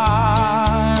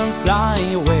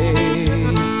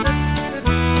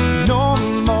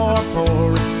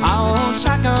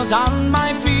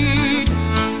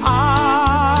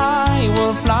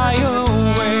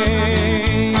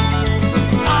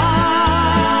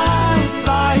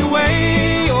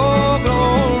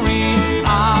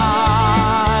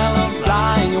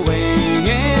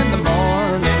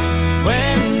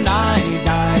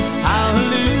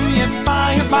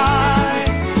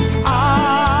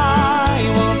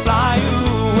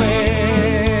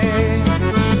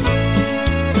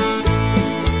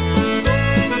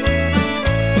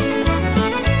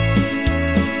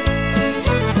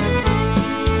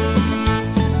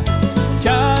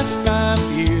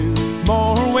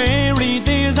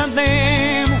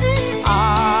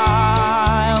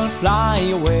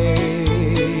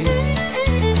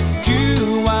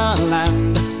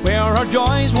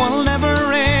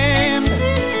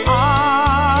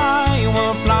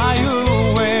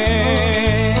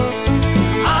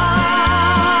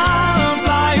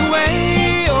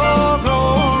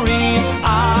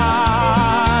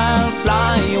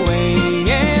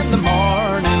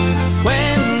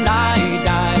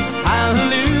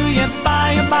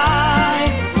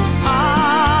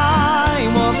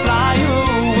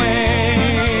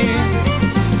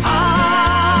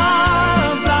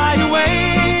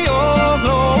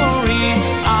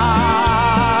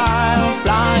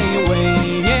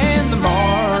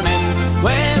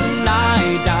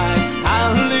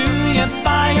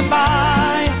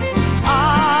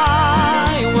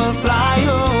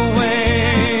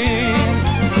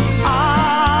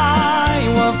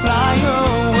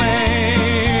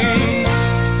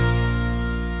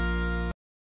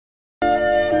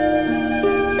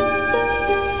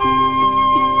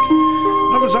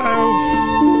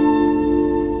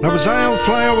As I'll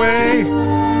Fly Away.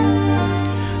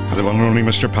 By the one and only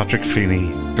Mr. Patrick Feeney.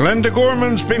 Glenda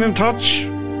Gorman's been in touch.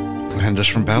 Glenda's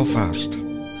from Belfast.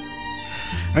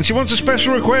 And she wants a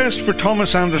special request for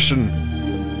Thomas Anderson,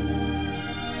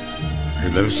 who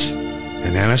lives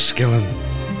in Enniskillen.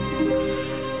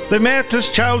 They met as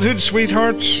childhood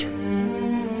sweethearts.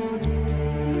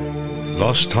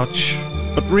 Lost touch,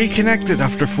 but reconnected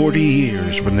after 40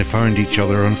 years when they found each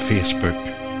other on Facebook.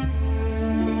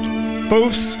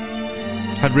 Both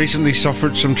had recently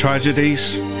suffered some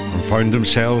tragedies and found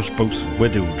themselves both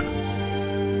widowed.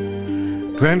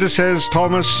 Glenda says,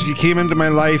 Thomas, you came into my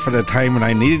life at a time when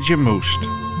I needed you most.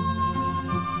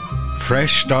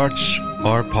 Fresh starts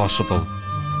are possible.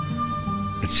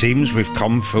 It seems we've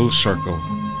come full circle.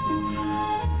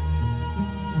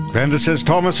 Glenda says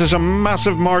Thomas is a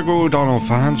massive Margo O'Donnell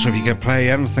fan, so if you could play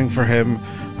anything for him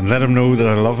and let him know that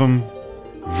I love him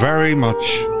very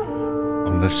much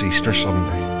on this Easter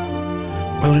Sunday.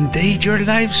 Well, indeed, your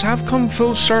lives have come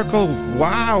full circle.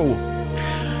 Wow.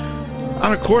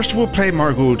 And of course we'll play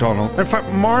Margo O'Donnell. In fact,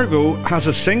 Margo has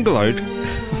a single out,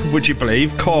 would you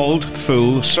believe, called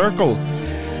Full Circle.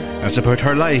 And it's about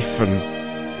her life and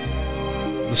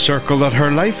the circle that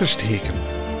her life has taken.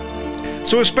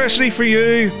 So especially for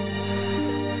you,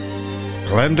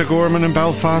 Glenda Gorman in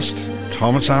Belfast,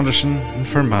 Thomas Anderson in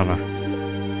Fermanagh.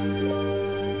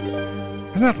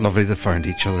 Isn't that lovely they found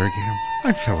each other again?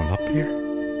 I'm filling up here.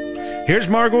 Here's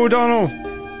Margo O'Donnell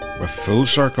with Full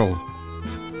Circle.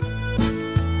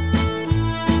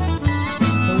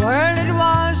 The world, it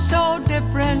was so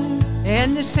different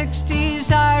in the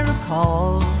 60s, I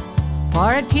recall,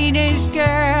 for a teenage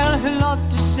girl who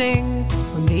loved to sing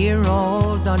from dear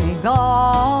old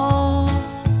Donegal.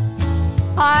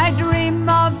 I dream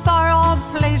of far-off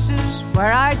places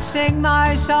where I'd sing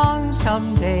my song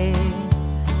someday.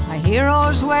 My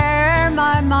heroes were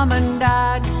my mum and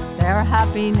dad, they're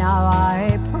happy now,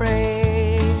 I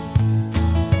pray.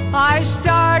 I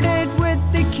started with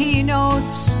the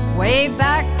keynotes way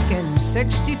back in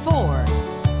 '64.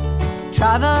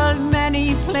 Traveled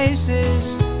many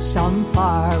places, some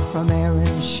far from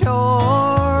Erin's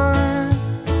shore.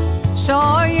 So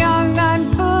young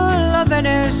and full of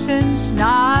innocence,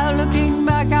 now looking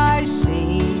back I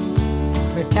see,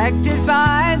 protected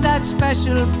by that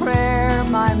special prayer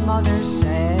my mother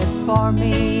said for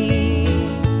me.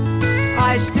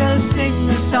 I still sing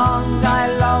the songs I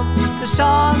love, the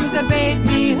songs that made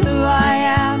me who I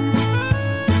am.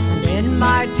 And in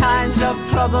my times of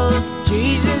trouble,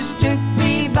 Jesus took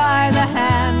me by the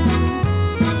hand.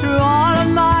 Through all of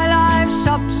my life's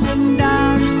ups and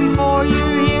downs, before you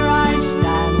here I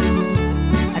stand.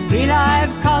 I feel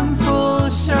I've come full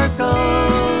circle,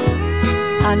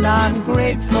 and I'm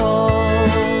grateful.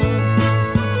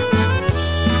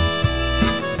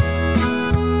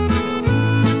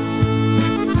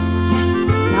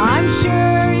 Now I'm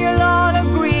sure you'll all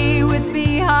agree with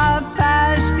me how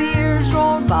fast the years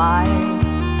roll by.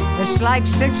 It's like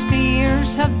 60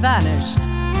 years have vanished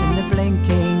in the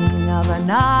blinking of an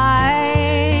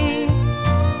eye.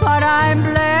 But I'm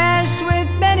blessed with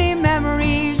many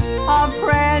memories of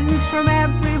friends from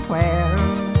everywhere.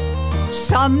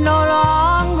 Some no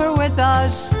longer with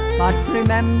us, but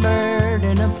remembered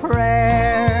in a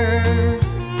prayer.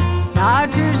 Now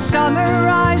to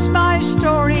summarize my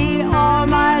story, all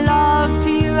my love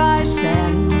to you I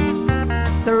send.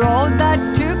 The road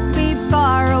that took me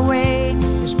far away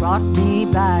has brought me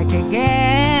back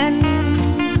again.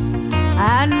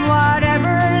 And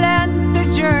whatever length the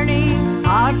journey,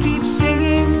 I'll keep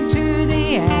singing to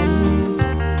the end.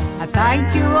 I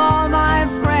thank you all my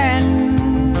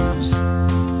friends,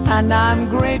 and I'm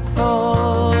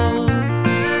grateful.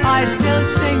 I still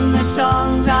sing the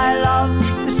songs I love,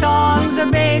 the songs that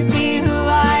made me who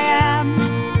I am.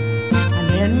 And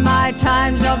in my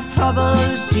times of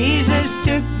troubles, Jesus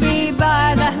took me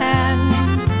by the hand.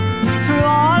 Through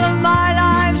all of my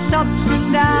life's ups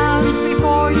and downs,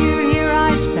 before you here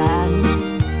I stand.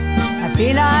 I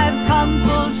feel I've come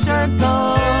full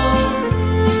circle,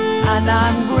 and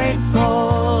I'm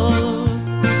grateful.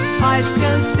 I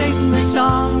still sing the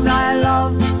songs I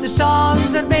love, the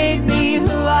songs that made me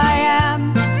who I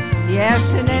am.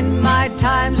 Yes, and in my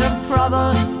times of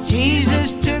trouble,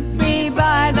 Jesus took me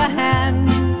by the hand.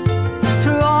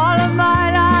 Through all of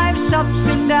my life's ups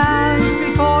and downs,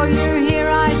 before you here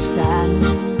I stand.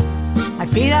 I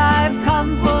feel I've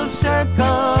come full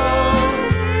circle,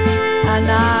 and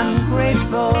I'm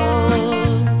grateful.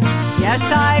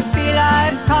 Yes, I feel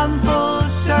I've come full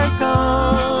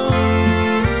circle,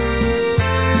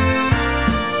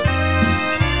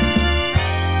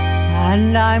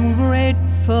 and I'm grateful.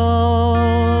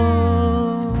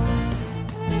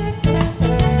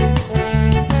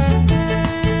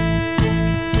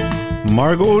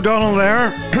 Margo O'Donnell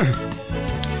there.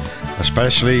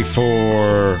 Especially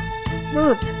for...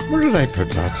 Where did I put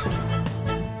that?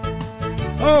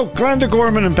 Oh, Glenda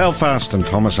Gorman in Belfast and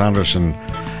Thomas Anderson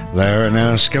there in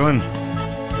Enniskillen.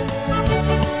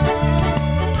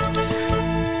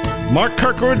 Mark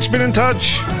Kirkwood's been in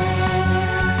touch.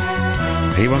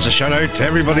 He wants a shout out to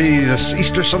everybody this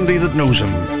Easter Sunday that knows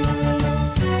him.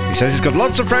 He says he's got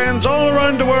lots of friends all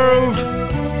around the world.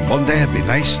 One day it'd be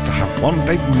nice to have one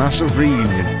big massive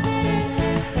reunion.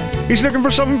 He's looking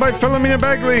for something by Philomena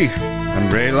Begley and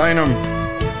Ray Lynham.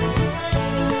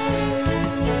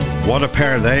 What a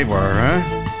pair they were, huh?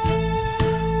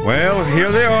 Well,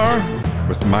 here they are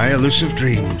with My Elusive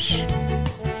Dreams.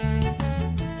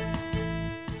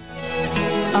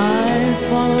 I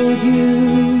followed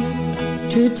you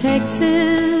to Texas.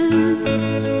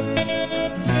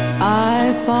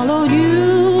 I followed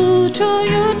you to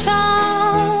your town.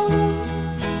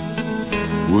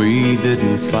 We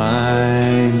didn't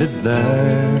find it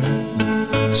there,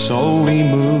 so we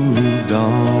moved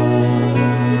on.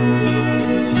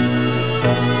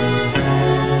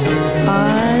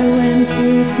 I went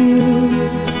with you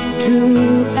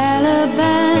to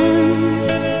Alabama.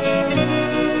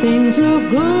 Things look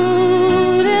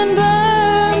good in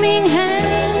Birmingham.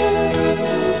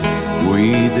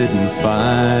 We didn't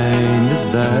find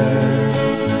it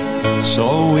there,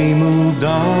 so we moved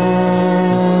on.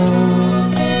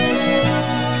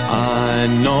 I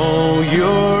know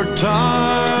you're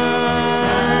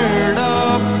tired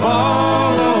of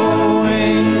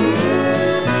following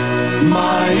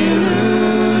my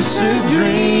elusive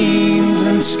dreams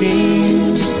and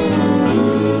schemes,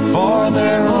 for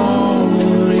their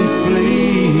only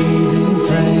fleeting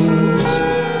things.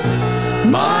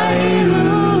 My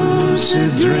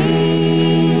elusive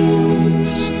dreams.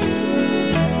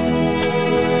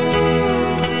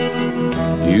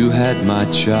 You had my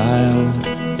child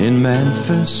in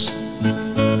Memphis,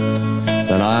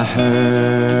 then I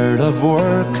heard of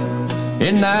work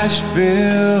in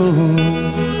Nashville.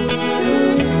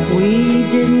 We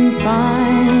didn't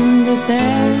find it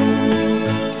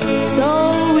there,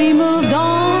 so we moved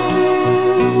on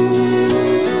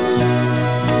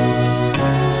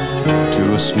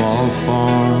to a small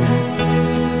farm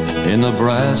in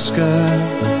Nebraska,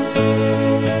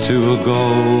 to a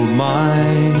gold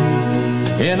mine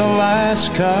in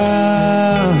Alaska.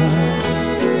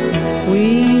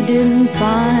 We didn't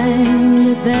find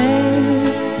it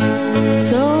there,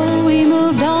 so we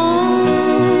moved on.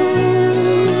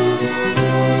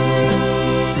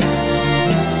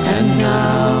 And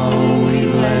now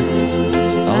we've left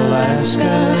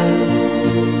Alaska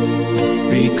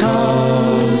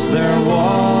because there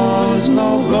was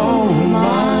no gold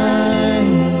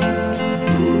mine.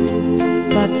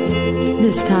 But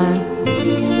this time,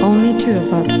 only two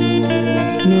of us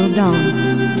moved on.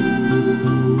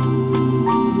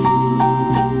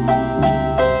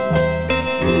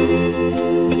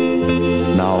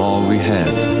 Now all we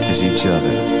have is each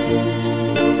other,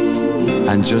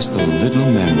 and just a little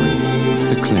memory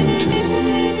to cling to.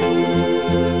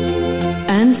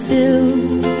 And still,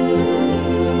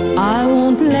 I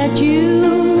won't let you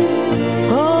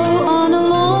go on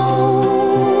alone.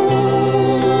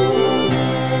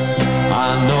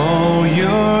 I know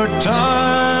you're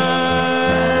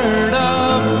tired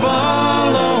of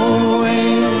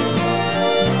following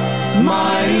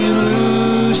my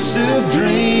elusive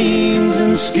dreams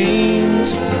and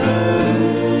schemes,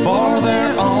 for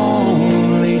their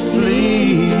only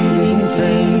fleeting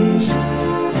things.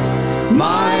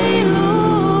 My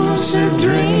elusive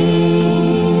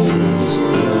dreams,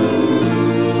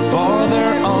 for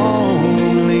their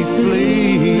only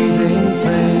fleeting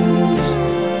things.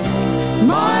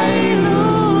 My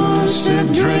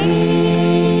elusive dreams.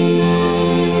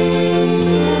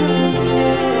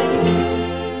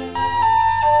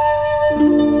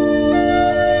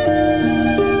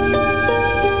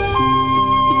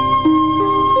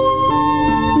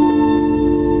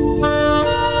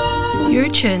 You're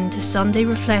tuned to Sunday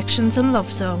Reflections and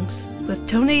Love Songs with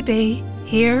Tony B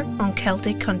here on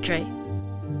Celtic Country.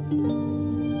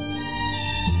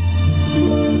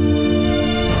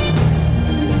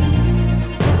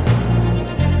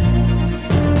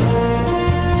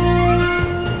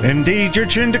 Indeed, you're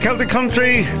tuned to Celtic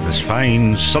Country this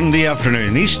fine Sunday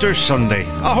afternoon, Easter Sunday.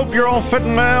 I hope you're all fit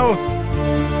and well.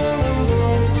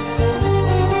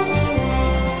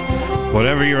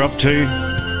 Whatever you're up to,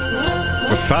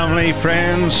 with family,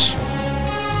 friends,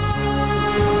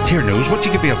 dear knows what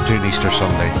you could be up to on Easter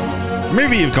Sunday.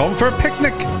 Maybe you've gone for a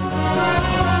picnic.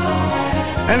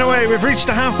 Anyway, we've reached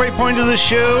the halfway point of the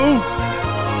show.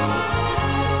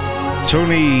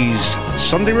 Tony's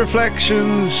Sunday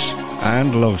Reflections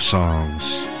and love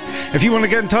songs. If you want to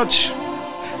get in touch,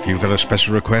 if you've got a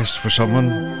special request for someone,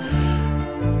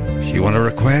 if you want a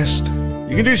request,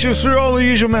 you can do so through all the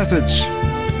usual methods.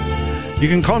 You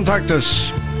can contact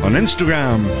us on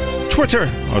Instagram, Twitter,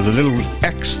 or the little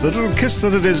X, the little kiss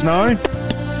that it is now,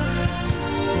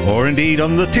 or indeed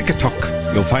on the TikTok.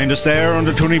 You'll find us there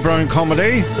under Tony Brown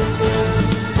Comedy.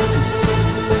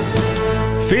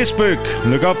 Facebook,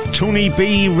 look up Tony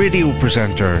B Radio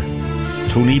Presenter.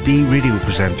 Tony B Radio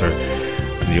Presenter.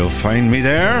 And you'll find me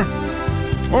there.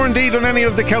 Or indeed on any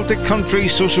of the Celtic Country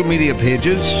social media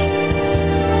pages.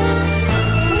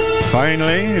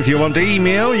 Finally, if you want to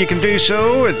email, you can do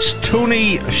so. It's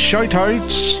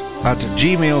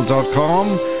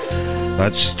tonyshoutouts@gmail.com.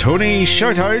 That's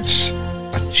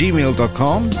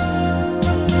tonyshoutouts@gmail.com.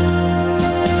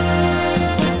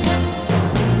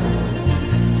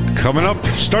 Coming up,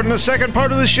 starting the second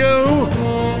part of the show,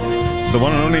 it's the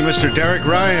one and only Mr. Derek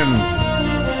Ryan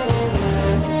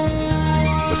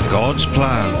with God's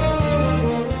Plan.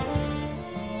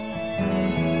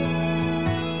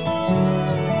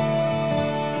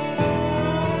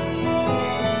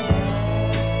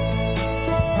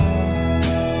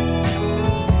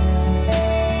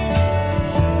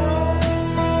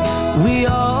 We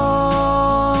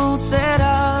all set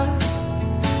out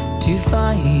to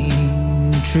find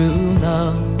true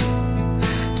love,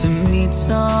 to meet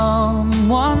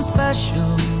someone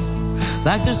special,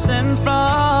 like they're sent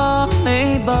from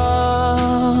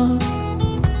above,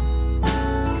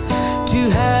 to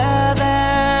have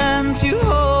and to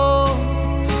hold,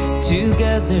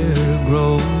 together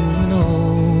growing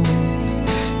old,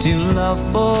 to love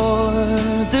for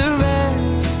the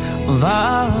rest of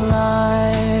our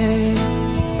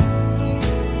lives.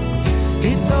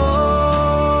 It's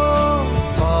all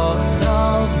part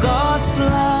of God's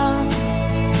plan,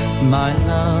 my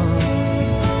love.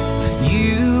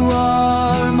 You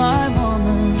are my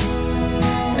woman,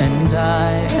 and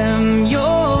I am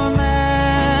your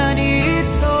man.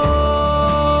 It's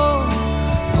all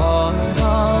part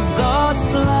of God's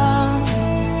plan,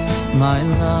 my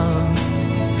love.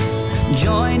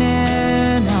 Join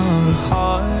in our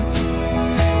hearts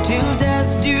till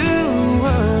death do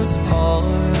us part,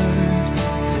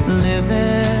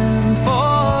 living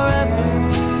forever,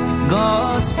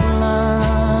 God's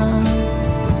plan.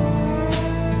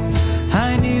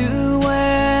 I knew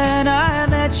when I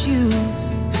met you,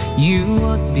 you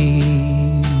would be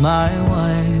my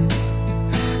wife.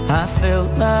 I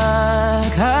felt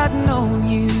like I'd known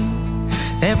you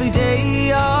every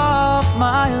day of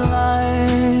my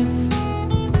life.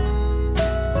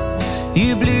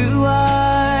 Your blue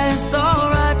eyes saw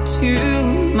right to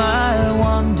my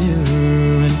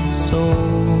wandering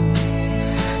soul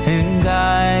and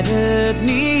guided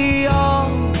me all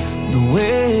the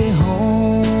way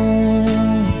home.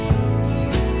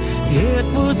 It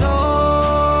was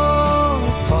all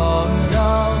part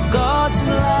of God's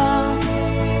plan,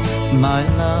 my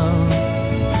love.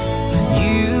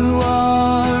 You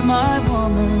are my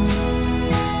woman,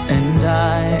 and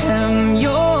I am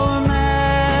your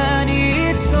man.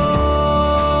 It's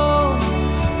all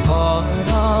part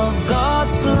of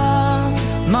God's plan,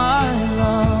 my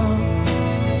love.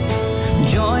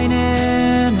 Join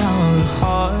in our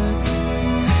hearts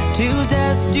till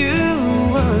death do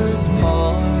us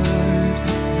part,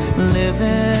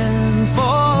 living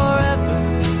forever,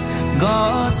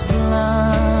 God's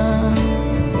plan.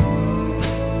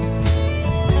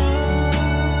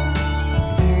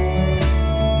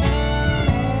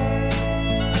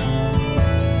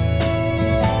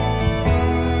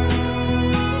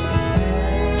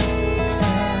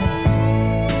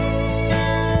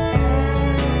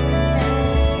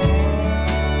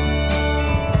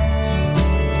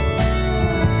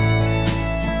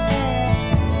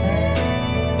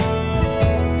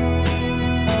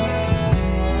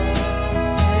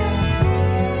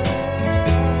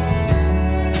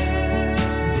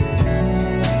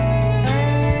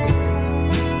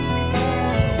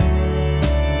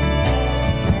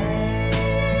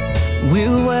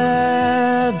 We'll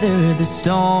weather the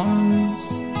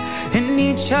storms in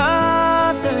each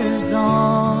other's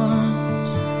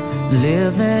arms,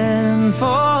 living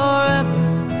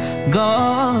forever,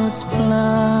 God's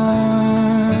plan.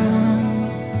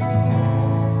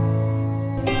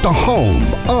 The home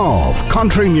of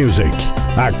country music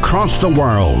across the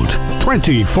world,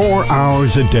 24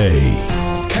 hours a day.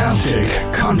 Celtic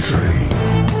Country.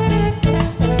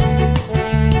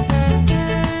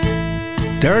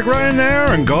 Derek Ryan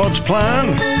there and God's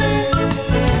Plan.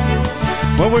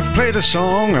 Well, we've played a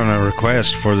song and a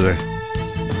request for the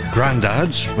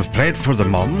granddads. We've played for the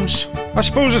mums. I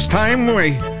suppose it's time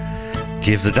we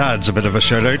Give the dads a bit of a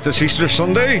shout out this Easter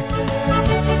Sunday.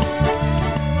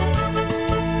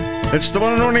 It's the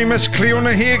one and only Miss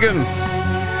Cliona Hagan.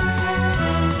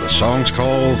 The song's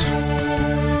called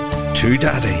To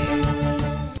Daddy.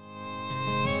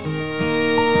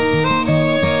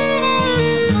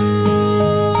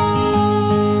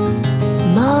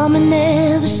 Mama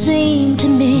never seemed to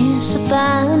miss the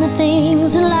finer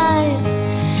things in life.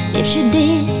 If she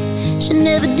did, she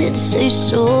never did say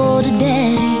so to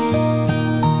Daddy.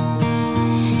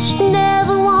 She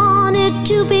never wanted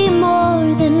to be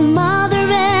more than mother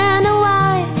and a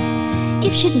wife.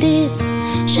 If she did,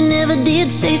 she never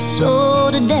did say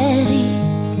so to Daddy.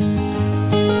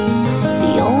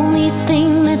 The only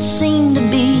thing that seemed to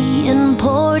be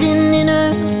important in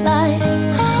her life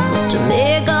was to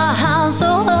make our house a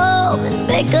home and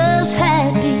make us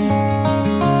happy.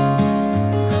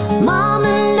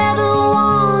 Mama never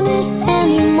wanted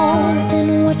any more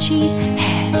than what she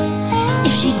had.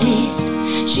 If she did,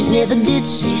 she never did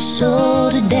say so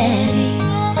to Daddy.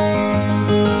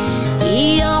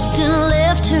 He often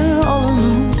left her all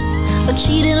alone, but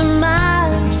she didn't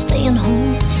mind staying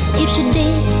home. If she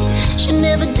did, she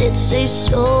never did say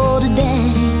so to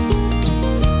Daddy.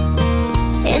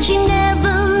 And she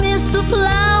never missed the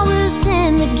flowers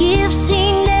and the gifts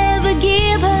he never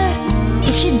gave her.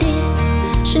 If she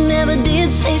did, she never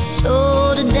did say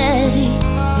so to Daddy.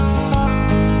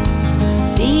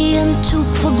 Being took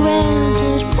for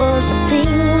granted was a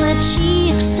thing that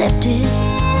she accepted,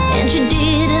 and she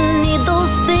didn't need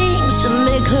those things to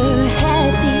make her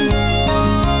happy.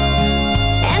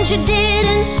 And she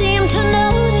didn't seem to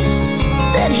notice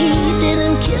that he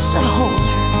didn't kiss or hold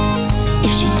her.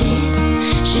 If she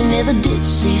did, she never did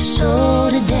say so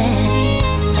to Daddy.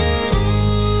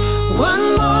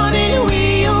 One morning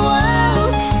we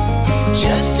awoke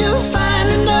just to find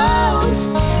a note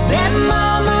that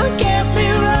Mama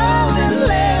carefully wrote and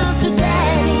left to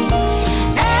Daddy.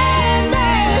 And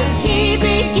as he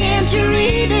began to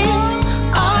read it,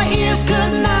 our ears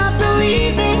could not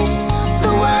believe it,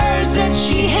 the words that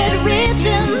she had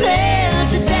written there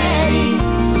to Daddy.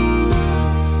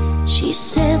 She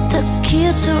said the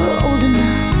kids are old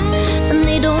enough and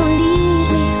they don't need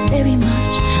me very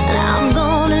much, and I'm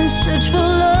gone and search for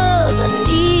love I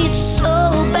need so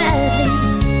badly.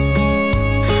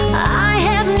 I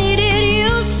have needed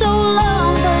you so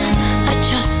long, but I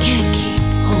just can't keep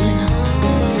holding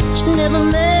on. She never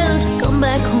meant to come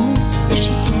back home. If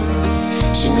she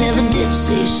did, she never did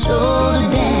say so to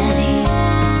Daddy.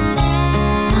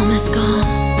 Mama's gone.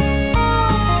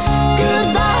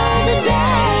 Goodbye to Daddy.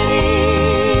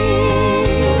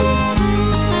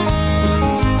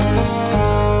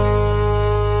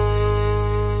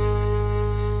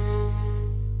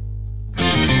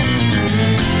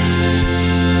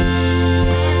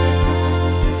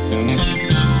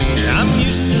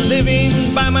 Living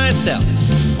by myself,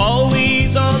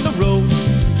 always on the road,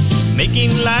 making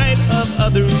light of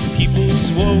other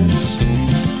people's woes.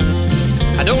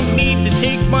 I don't need to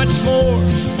take much more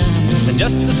than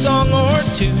just a song or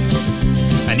two,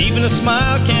 and even a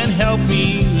smile can't help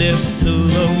me lift the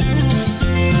load.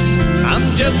 I'm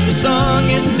just a song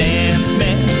and dance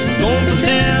man, going from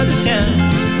town to town,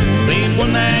 playing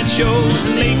one-night shows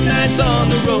and late nights on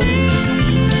the road.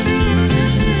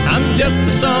 I'm just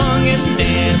a song and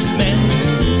dance man,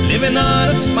 living on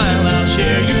a smile. I'll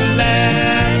share your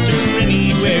laughter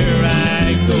anywhere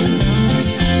I go.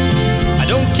 I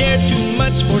don't care too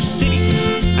much for cities,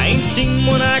 I ain't seen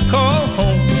one I call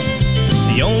home.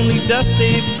 The only dust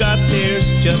they've got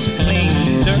there's just plain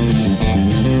dirt.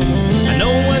 And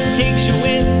no one takes you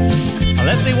in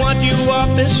unless they want you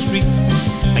off the street.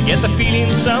 I get the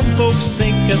feeling some folks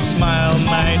think a smile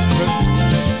might hurt.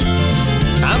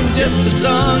 I'm just a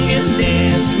song and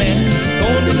dance man,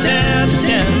 going from town to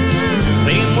town,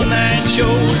 playing one-night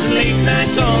shows and late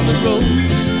nights on the road.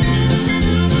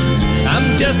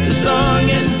 I'm just a song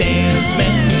and dance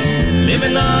man,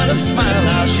 living on a smile.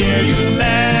 I'll share your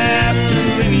laughter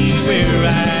anywhere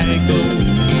I go.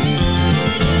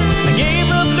 I gave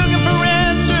up looking for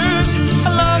answers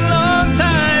a long, long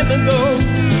time ago.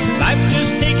 Life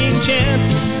just taking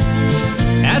chances.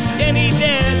 Ask any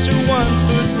dancer, 1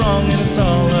 foot wrong and it's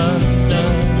all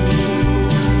undone.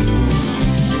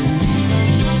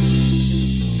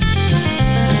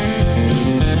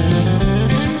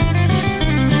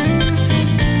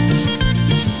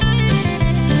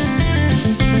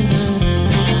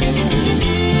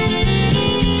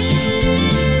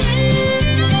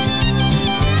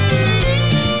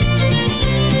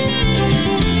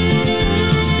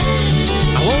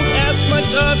 I won't ask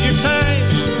much of your time,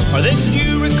 or that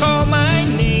you recall my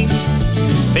name.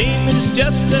 Fame is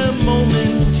just a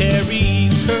momentary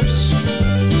curse.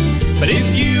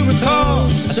 recall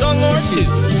a song or two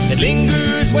that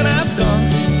lingers when I've gone,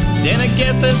 then I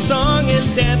guess a song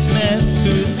and dance man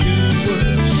could do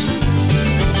worse.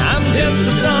 I'm just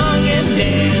a song and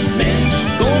dance man,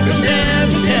 going from town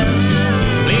to town,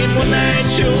 playing one-night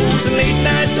shows and late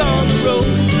nights on the road.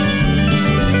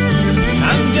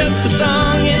 I'm just a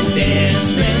song and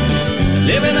dance man,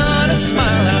 living on a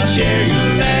smile. I'll share your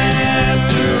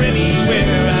laughter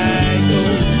anywhere I go.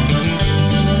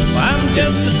 I'm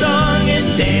just a song and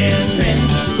dance man,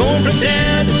 going from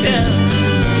town to town,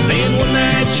 playing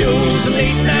one-night shows and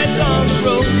late nights on the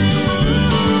road.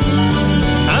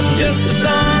 I'm just a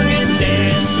song and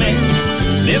dance man,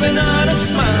 living on a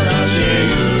smile. I'll share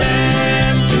your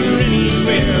laughter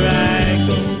anywhere I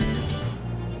go.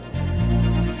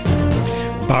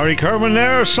 Barry Kirwan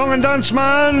there, song and dance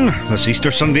man. This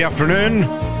Easter Sunday afternoon.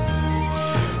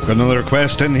 Got another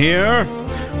request in here.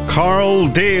 Carl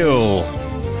Dale.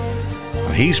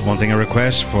 And he's wanting a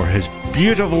request for his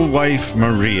beautiful wife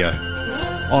Maria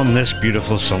on this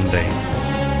beautiful Sunday.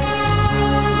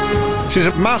 She's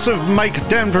a massive Mike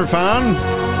Denver fan.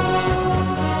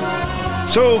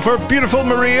 So for beautiful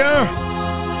Maria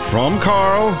from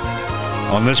Carl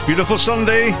on this beautiful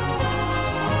Sunday,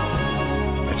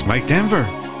 it's Mike Denver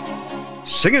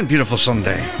singing Beautiful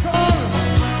Sunday.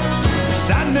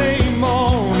 Sunday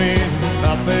morning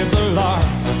up at the Lark,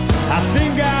 I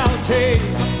think I'll take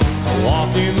a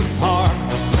walk in the park.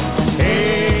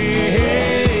 Hey,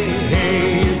 hey,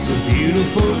 hey, it's a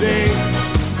beautiful day.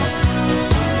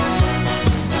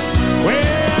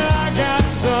 Well, I got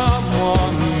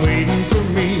someone waiting for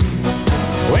me.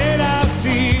 When I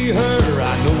see her,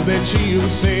 I know that she'll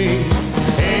say,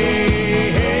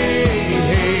 hey, hey,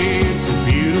 hey, it's a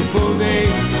beautiful day.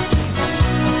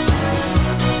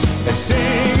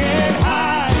 Singing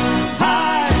high,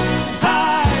 high,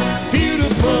 high,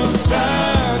 beautiful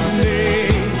Sunday.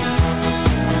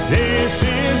 This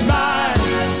is my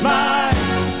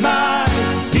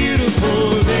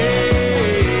beautiful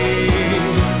day.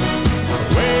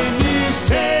 When you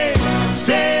say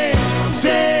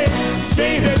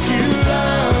that you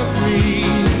love me.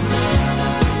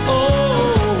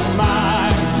 Oh my,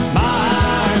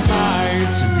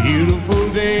 it's a beautiful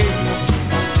day.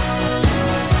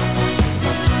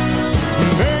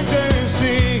 Birds are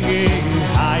singing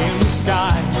high in the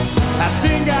sky. I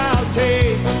think I'll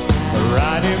take a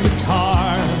ride in the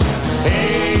car.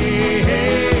 Hey,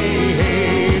 hey,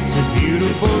 hey, it's a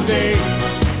beautiful day.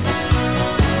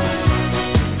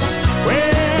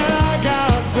 Well, I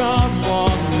got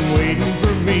someone waiting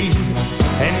for me,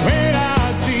 and when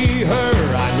I see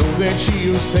her, I know that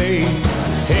she'll say,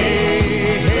 hey,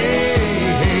 hey,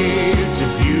 hey, it's a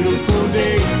beautiful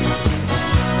day.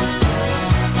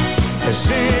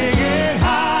 Singing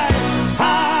high,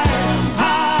 high,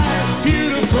 high,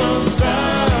 beautiful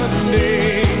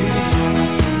Sunday.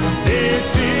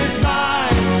 This is my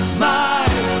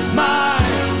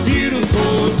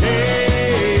beautiful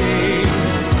day.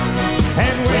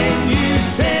 And when you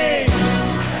say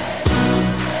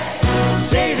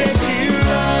that you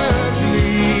love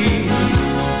me,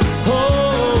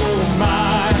 oh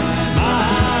my,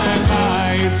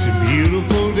 it's a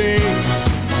beautiful day.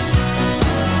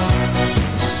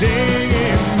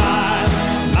 Singing my,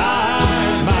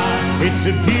 it's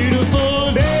a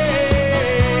beautiful day.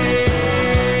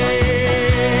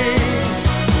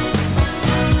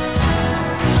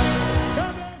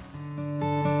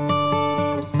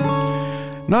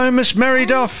 Now Miss Mary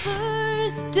Duff.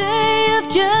 First day of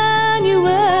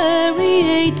January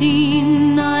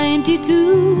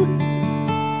 1892,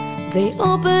 they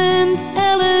opened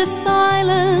Ellis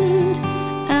Island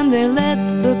and they let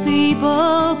the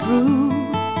people through.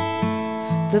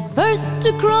 The first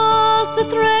to cross the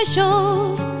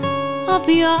threshold of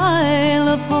the Isle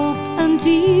of Hope and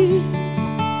Tears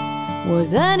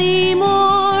was Annie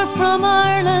Moore from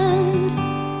Ireland,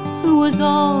 who was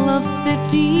all of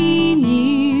 15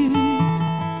 years.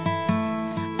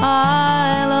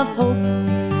 Isle of Hope,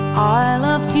 Isle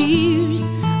of Tears,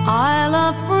 Isle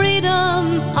of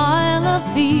Freedom, Isle of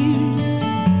Fears.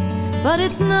 But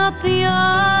it's not the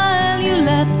isle you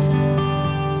left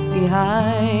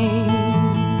behind.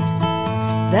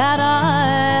 That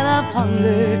isle of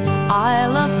hunger,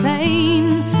 isle of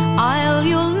pain, isle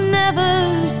you'll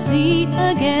never see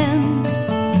again.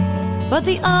 But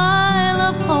the isle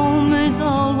of home is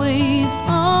always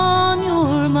on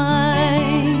your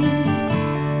mind.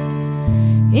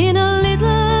 In a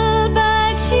little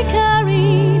bag she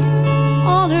carried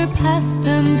all her past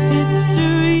and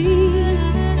history,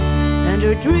 and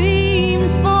her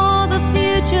dreams for the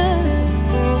future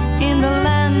in the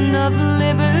land of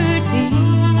liberty.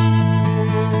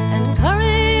 And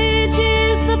courage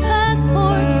is the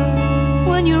passport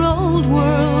when your old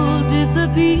world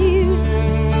disappears.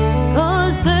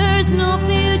 'Cause there's no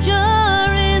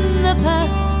future in the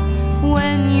past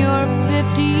when you're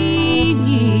 15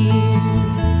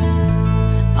 years.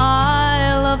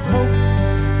 I love hope,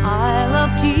 I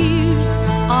love tears,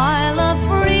 I love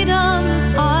freedom,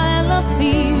 I love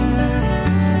fears.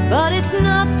 But it's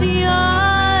not the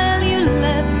isle you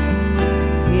left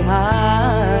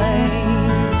behind.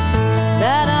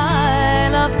 That I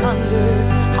love hunger,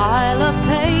 I love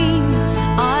pain,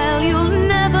 Isle you'll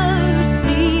never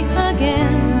see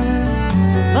again.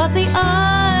 But the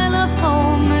Isle of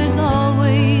home is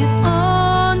always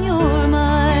on your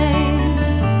mind.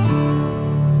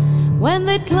 When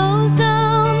they closed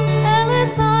down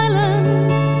Ellis Island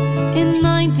in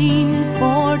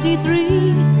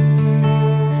 1943,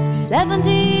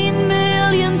 17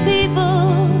 million people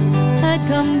had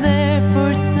come there for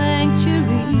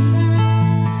sanctuary.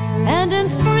 And in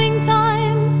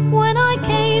springtime, when I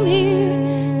came here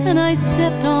and I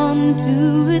stepped onto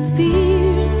its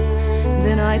piers,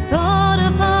 then I thought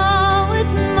of how it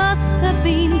must have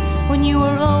been when you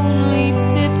were only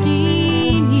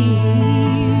 15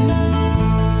 years.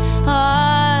 I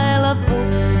love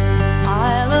hope, I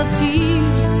love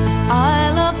tears, I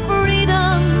love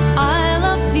freedom, I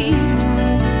love fears.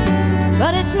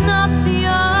 But it's not the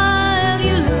isle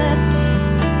you left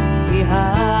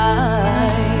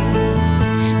behind.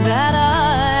 That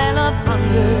Isle of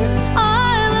hunger,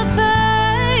 Isle of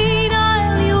pain,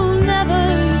 Isle you'll never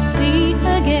see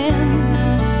again.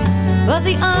 But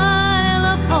the Isle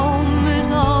of home is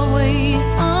always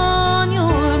on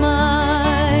your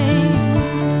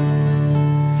mind.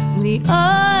 The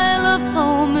Isle of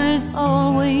home is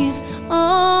always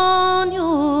on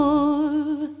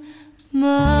your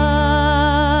mind.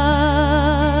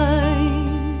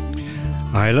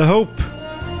 Isle of Hope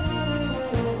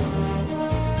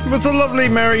with the lovely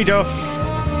Mary Duff.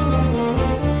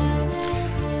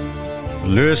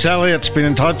 Lewis Elliott's been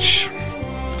in touch,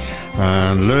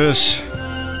 and Lewis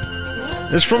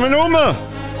is from Inoma,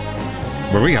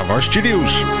 where we have our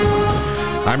studios.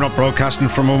 I'm not broadcasting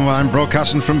from Oma, I'm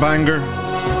broadcasting from Bangor.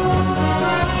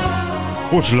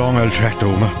 Oh, it's a long old trek to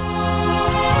Oma.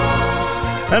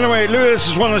 Anyway, Lewis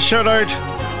has wanted a shout out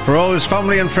for all his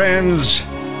family and friends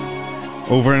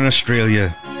over in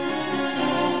Australia.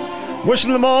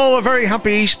 Wishing them all a very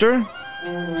happy Easter.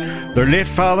 Their late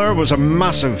father was a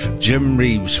massive Jim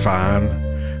Reeves fan.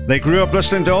 They grew up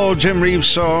listening to all Jim Reeves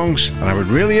songs, and I would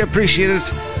really appreciate it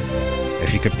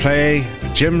if you could play a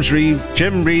Jim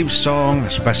Reeves song,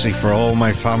 especially for all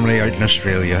my family out in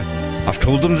Australia. I've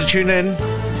told them to tune in.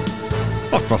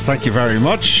 Oh, well, thank you very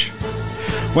much.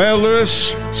 Well,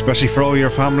 Lewis, especially for all your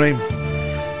family,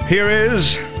 here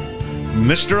is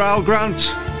Mr. Al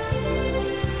Grant,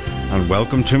 and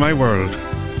welcome to my world.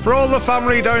 For all the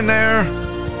family down there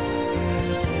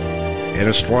in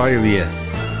Australia.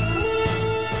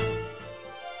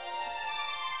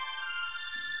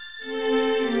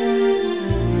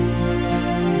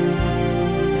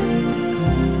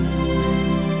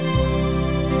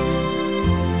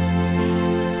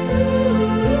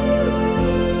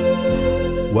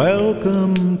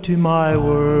 Welcome to my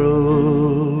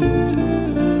world.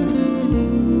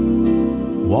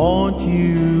 Won't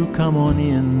you come on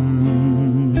in?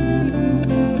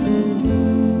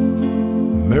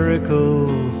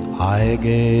 Miracles, I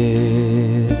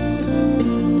guess,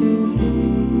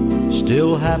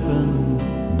 still happen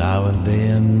now and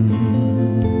then.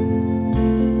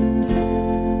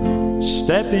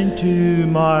 Step into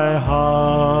my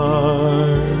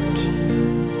heart,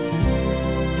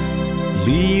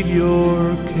 leave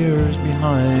your cares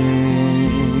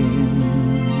behind.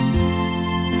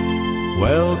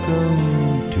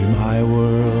 Welcome to my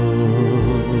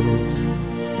world,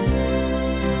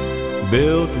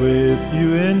 built with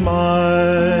you in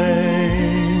mind.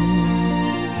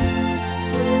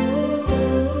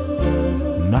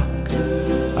 Knock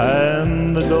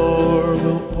and the door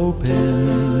will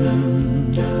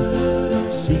open.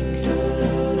 Seek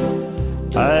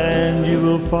and you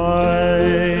will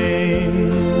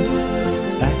find.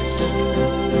 Ask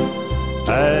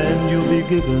and you'll be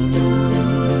given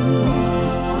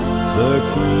the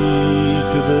key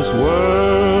to this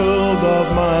world of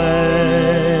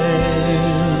mine.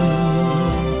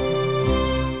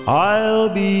 I'll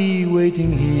be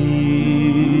waiting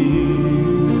here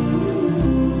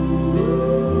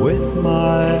with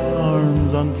my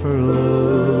arms unfurled,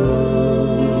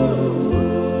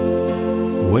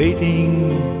 waiting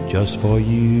just for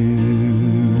you.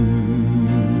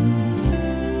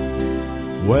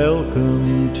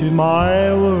 Welcome to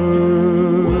my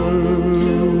world.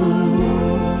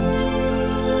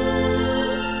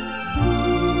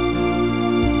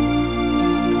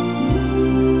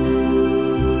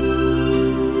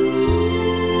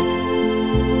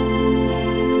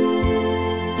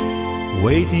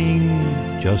 waiting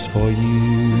just for you.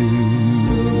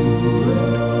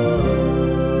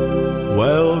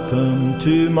 Welcome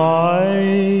to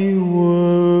my world.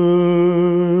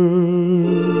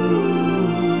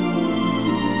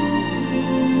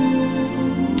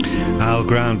 Al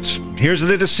Grant. Here's the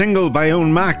latest single by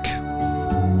Owen Mac.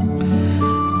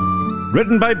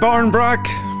 Written by Barnbrack,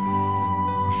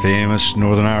 a famous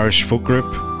Northern Irish folk group.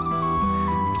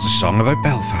 It's a song about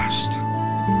Belfast.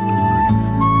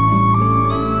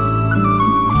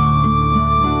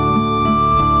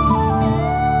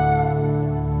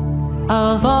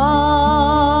 Of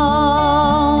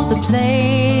all the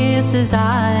places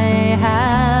I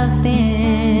have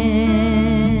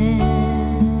been,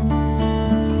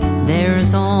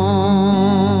 there's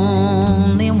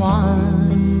only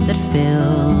one that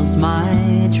fills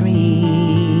my dreams.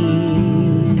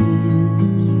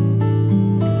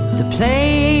 The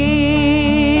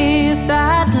place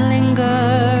that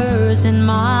lingers in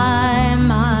my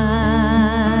mind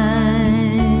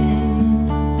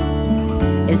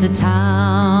is a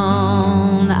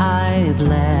town I've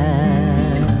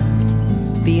left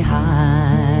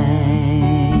behind.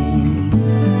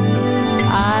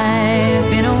 I've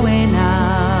been away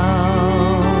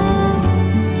now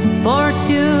for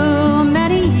too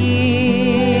many years.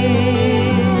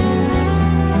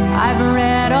 I've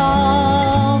read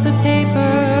all the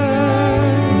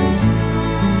papers,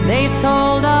 they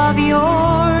told of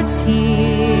your tears.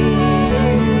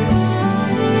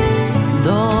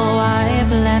 Though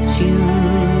I've left you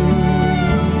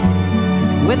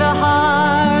with a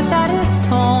heart that is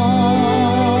torn,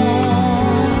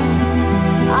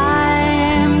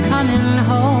 I'm coming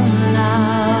home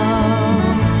now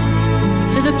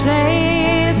to the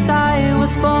place I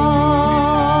was born.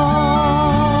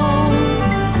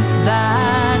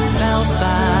 That's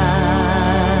Belfast.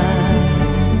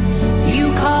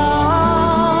 You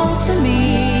call to me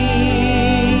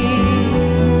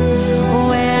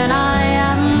when I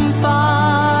am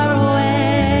far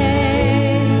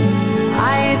away. I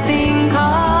think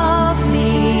of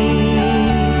thee,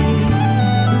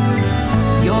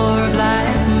 your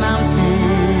black mountain,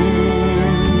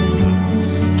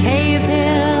 Cave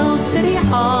Hill, City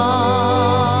Hall,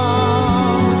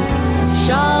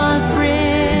 Shaw's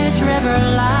Bridge, River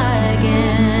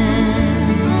Lagan.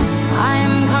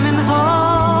 I'm coming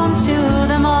home to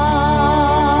them all.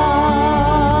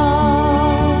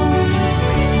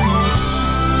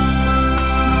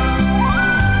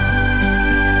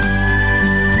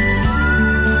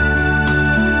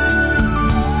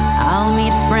 I'll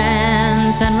meet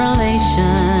friends and relations,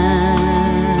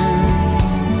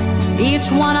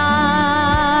 each one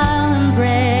I'll embrace.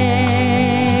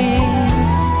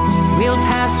 We'll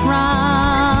pass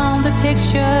round the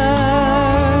pictures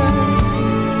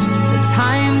the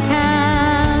time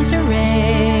can't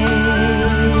erase,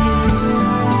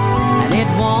 and it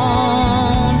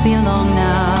won't be long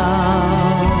now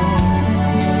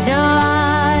till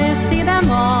I see them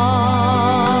all.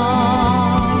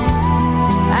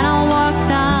 And I'll walk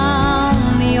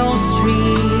down the old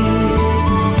street,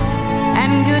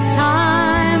 and good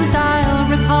times I'll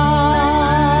recall.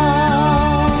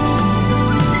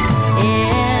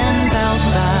 In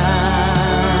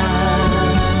Belfast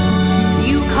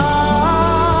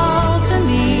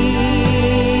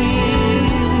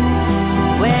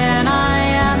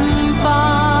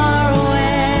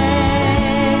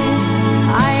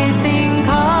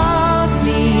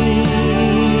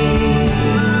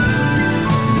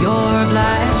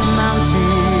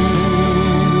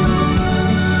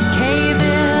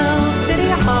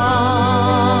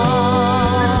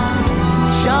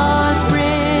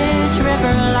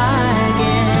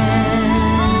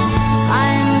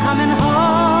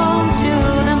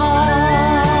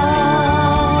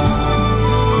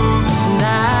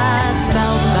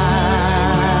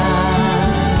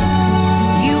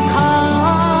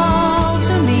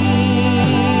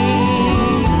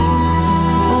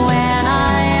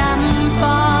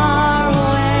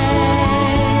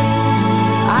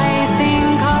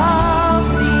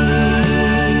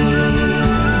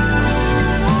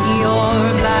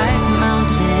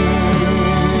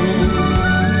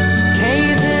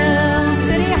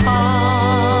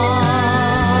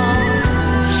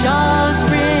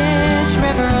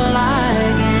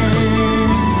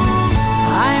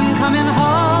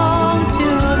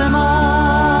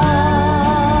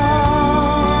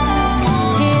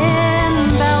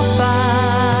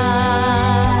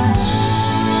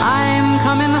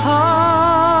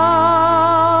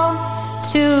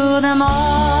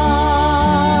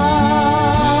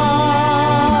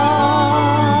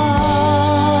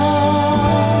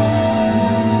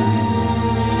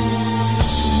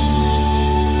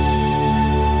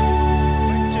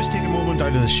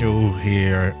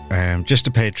time just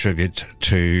to pay tribute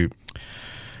to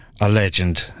a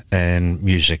legend in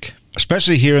music,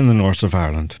 especially here in the north of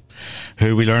Ireland,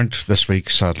 who we learnt this week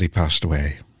sadly passed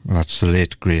away. And that's the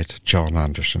late, great John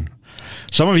Anderson.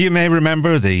 Some of you may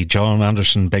remember the John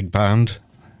Anderson big band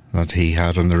that he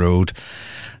had on the road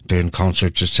doing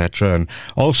concerts, etc. And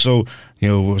also,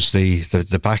 was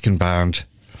the backing band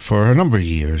for a number of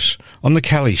years on the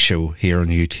Kelly Show here on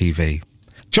UTV.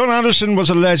 John Anderson was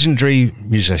a legendary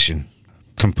musician,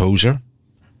 composer,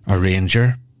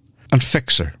 arranger, and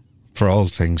fixer for all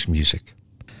things music.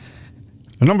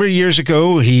 A number of years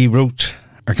ago, he wrote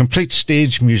a complete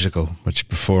stage musical which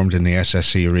performed in the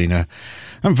SSE Arena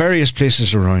and various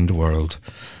places around the world,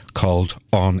 called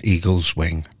On Eagle's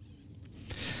Wing.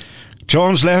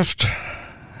 John's left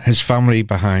his family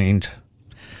behind,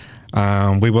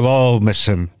 and we will all miss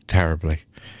him terribly.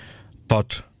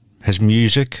 But his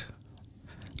music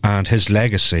and his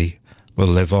legacy will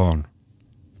live on.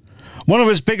 One of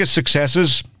his biggest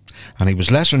successes, and he was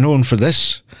lesser known for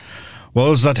this,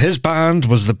 was that his band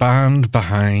was the band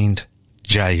behind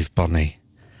Jive Bunny,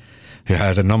 who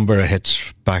had a number of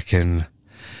hits back in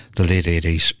the late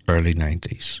 80s, early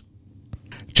 90s.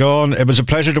 John, it was a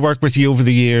pleasure to work with you over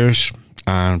the years,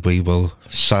 and we will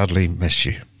sadly miss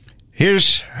you.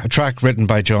 Here's a track written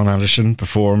by John Anderson,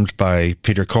 performed by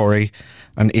Peter Corry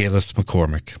and Alyth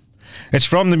McCormack. It's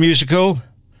from the musical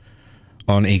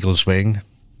On Eagle's Wing,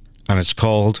 and it's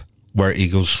called Where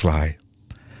Eagles Fly.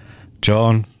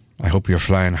 John, I hope you're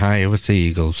flying high with the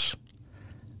eagles.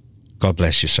 God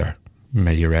bless you, sir.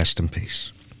 May you rest in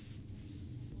peace.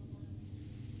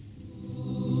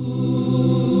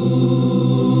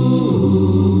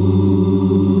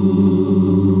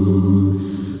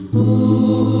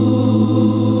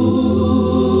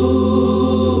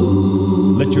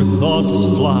 Let your thoughts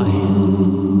fly.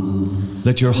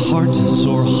 Let your heart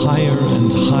soar higher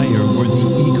and higher where the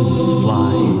eagles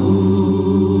fly,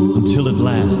 until at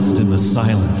last in the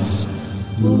silence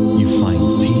you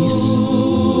find peace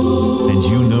and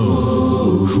you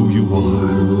know who you are.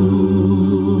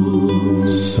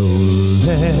 So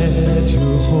let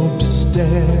your hopes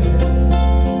dare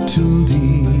to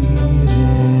lead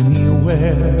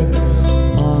anywhere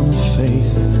on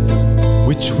faith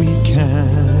which we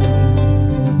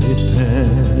can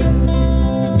depend.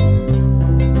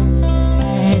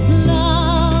 As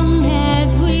long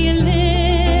as we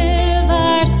live,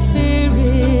 our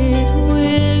spirit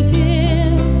will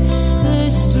give the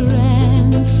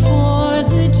strength for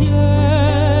the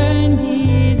journey's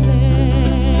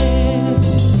end.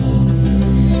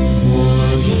 For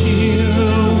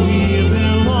here we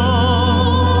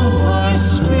belong, our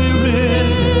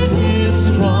spirit is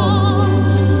strong,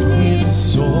 it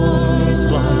soars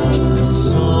like a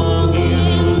song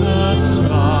in the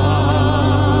sky.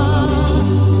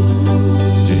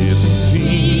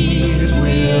 Defeat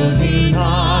will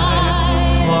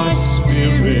deny, our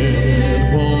spirit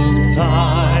won't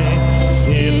die,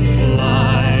 it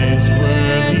flies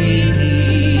where the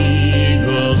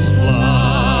eagles fly.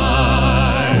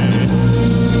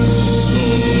 So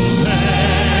let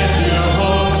your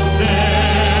hopes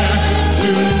dare to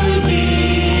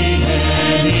lead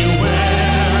anywhere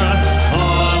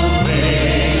on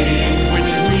faith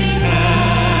which we can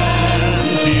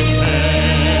depend.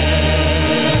 As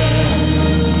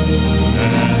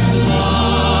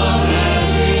long as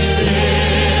we live,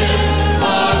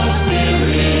 our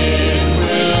spirit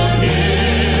will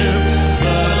give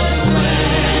the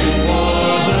strength for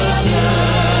the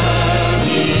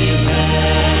journey's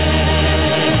end.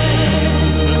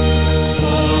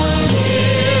 For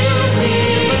here we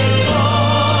belong,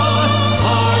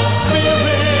 our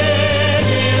spirit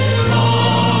is strong,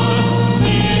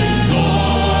 it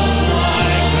soars like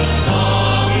a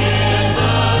song in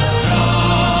the sky.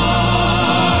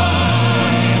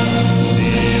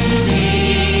 Defeat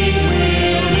will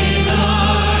deny,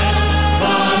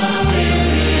 our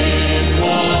spirit won't die,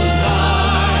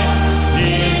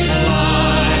 it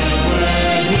flies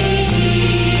where the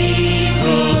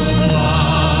eagles fly.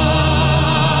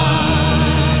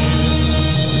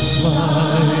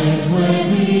 Flies where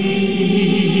the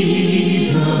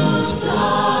eagles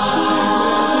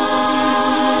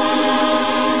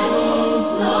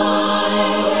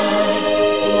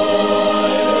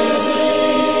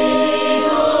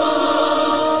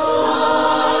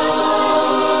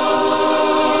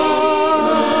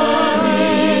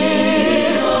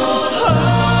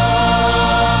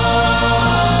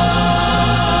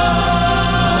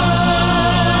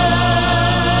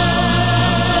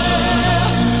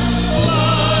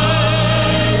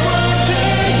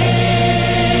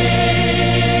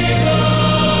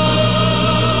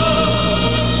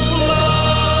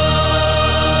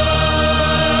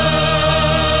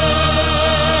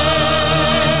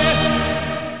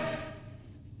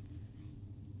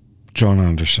John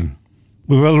Anderson.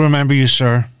 We will remember you,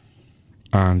 sir,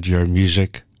 and your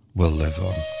music will live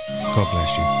on. God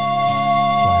bless you.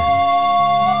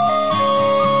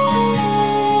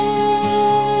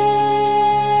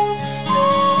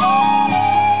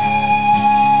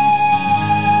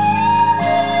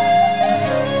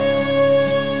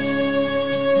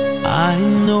 I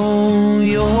know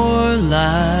your life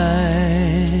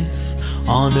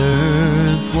on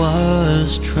earth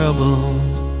was trouble,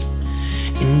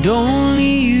 and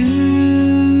only you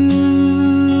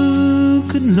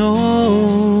could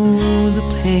know the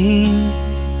pain.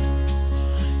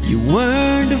 You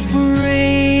weren't afraid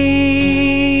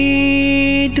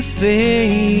to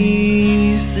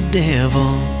face the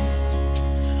devil.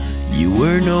 You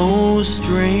were no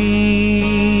stranger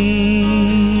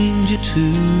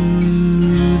to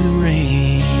the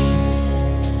rain.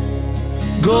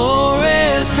 Go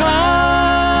rest high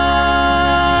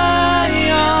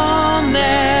on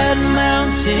that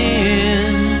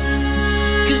mountain,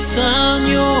 'cause son,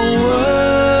 your work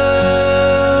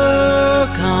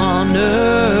on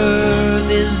earth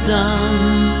is done.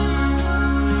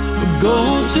 Go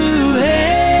to heaven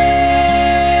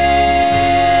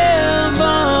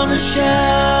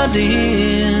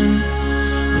shouting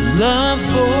love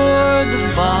for the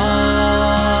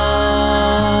Father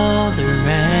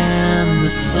and the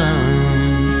Son.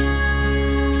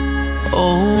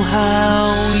 Oh, how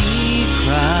we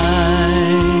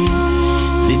cried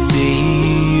the day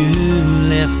you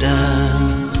left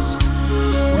us.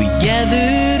 We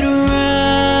gathered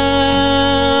around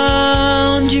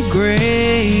your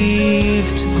grave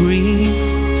to grieve.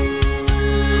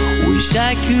 Wish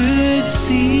I could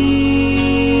see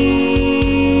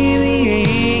the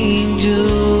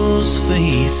angels'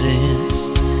 faces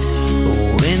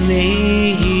when they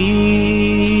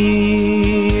hear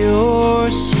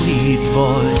your sweet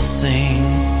voice sing.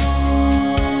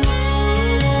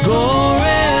 Go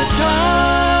rest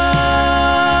high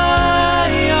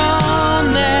on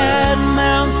that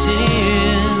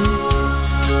mountain,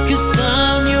 'cause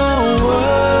son, your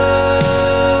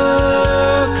work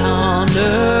on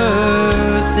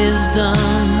earth is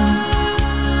done.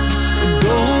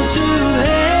 Go to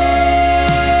heaven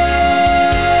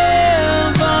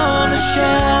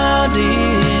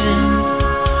shouting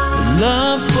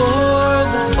love for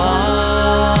the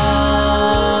Father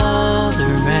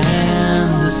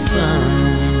and the Son.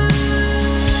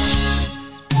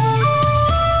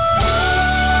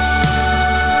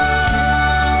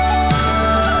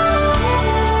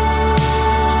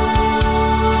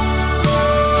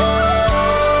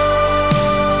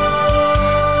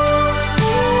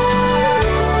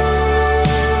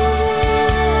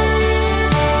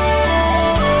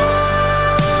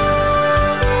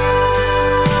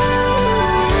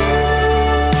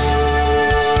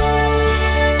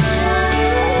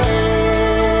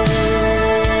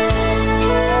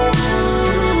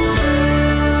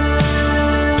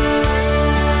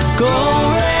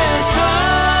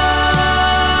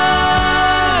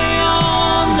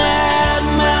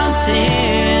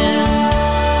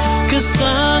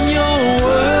 Son, your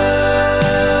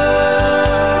work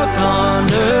on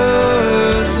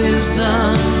earth is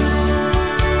done.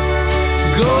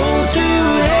 Go to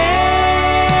heaven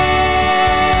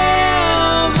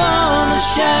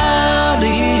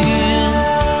shouting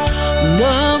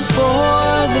love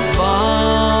for the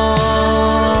Father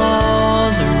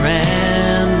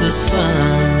and the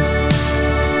Son.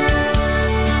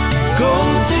 Go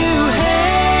to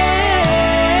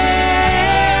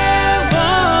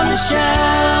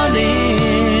shouting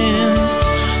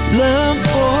love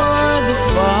for the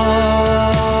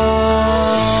Father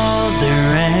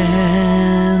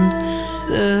and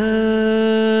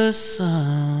the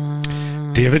Son.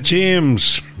 David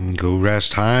James, go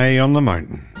rest high on the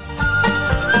mountain.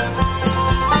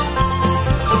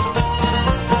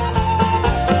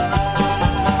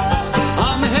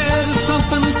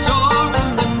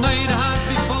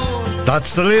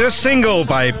 That's the latest single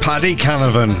by Paddy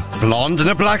Canavan, Blonde in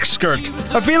a Black Skirt,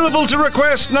 available to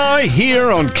request now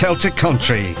here on Celtic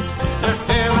Country.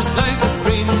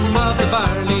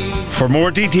 For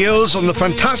more details on the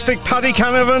fantastic Paddy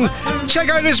Canavan, check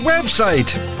out his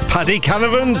website,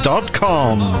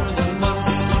 paddycanavan.com.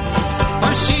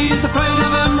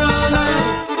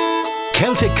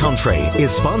 Celtic Country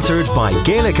is sponsored by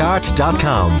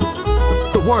GaelicArt.com,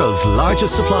 the world's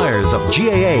largest suppliers of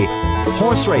GAA,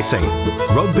 horse racing,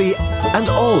 rugby and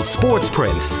all sports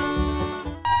prints.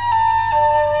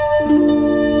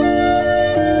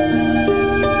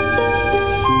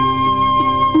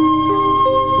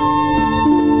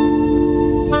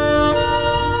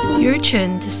 You're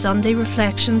tuned to Sunday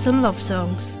Reflections and Love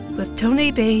Songs with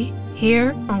Tony B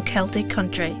here on Celtic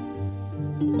Country.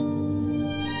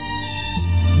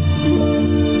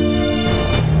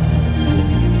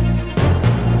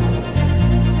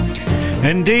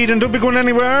 Indeed, and don't be going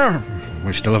anywhere.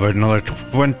 We've still about another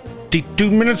 22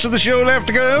 minutes of the show left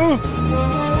to go.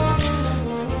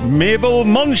 Mabel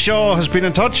Munshaw has been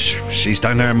in touch. She's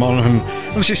down there in Monaghan,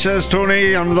 and she says,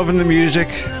 Tony, I'm loving the music.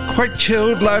 Quite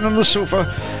chilled, lying on the sofa.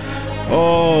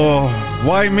 Oh,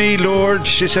 why me, Lord,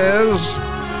 she says.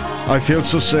 I feel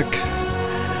so sick.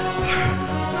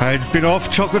 I'd been off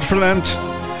chocolate for Lent.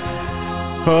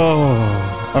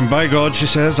 Oh, and by God, she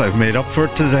says, I've made up for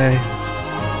it today.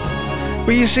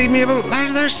 Well, you see, Mabel,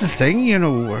 there's the thing, you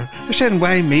know. You're saying,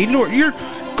 why me, Lord?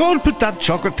 God put that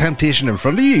chocolate temptation in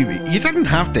front of you. You didn't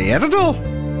have to eat it all.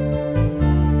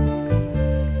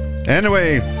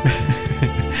 Anyway,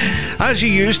 as you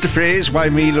used the phrase, why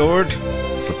me, Lord?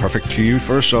 It's the perfect cue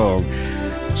for a song.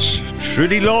 It's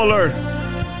Trudi Lalor.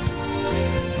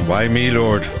 Why me,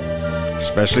 Lord?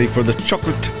 Especially for the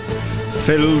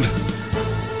chocolate-filled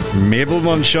Mabel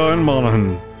Munshaw in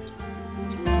Monaghan.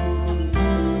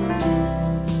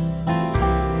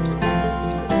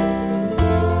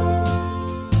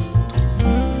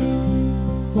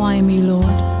 Why me, Lord?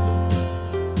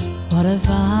 What have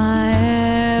I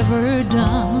ever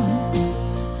done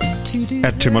to deserve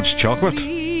Ate too much chocolate?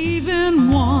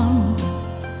 even one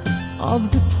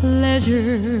of the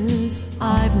pleasures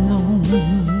I've known?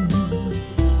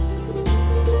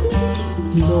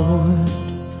 Lord,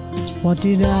 what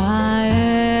did I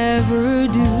ever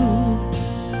do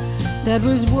that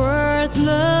was worth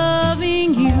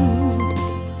loving you,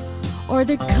 or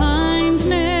the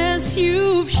kindness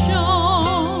you've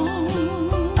shown?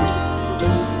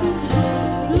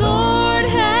 Lord,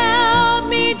 help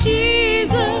me,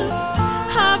 Jesus,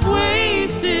 I've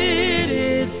wasted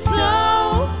it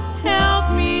so.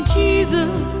 Help me, Jesus,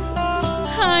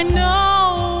 I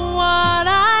know what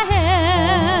I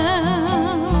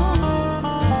am.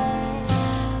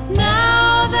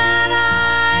 Now that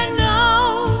I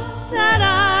know that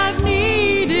I've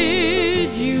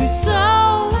needed you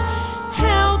so,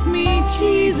 help me,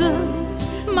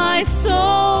 Jesus, my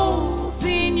soul's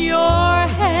in your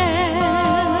hands.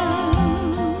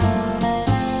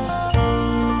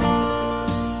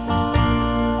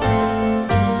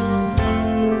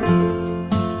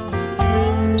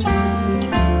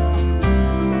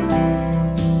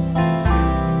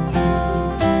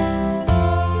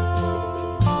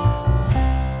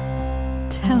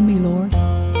 Tell me, Lord,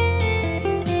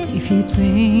 if you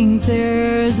think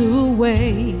there's a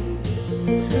way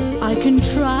I can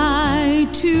try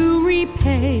to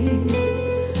repay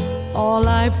all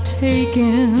I've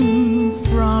taken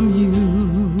from you.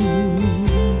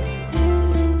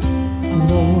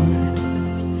 Lord,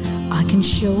 I can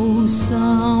show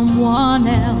someone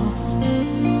else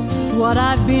what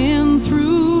I've been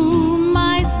through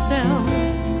myself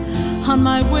on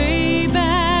my way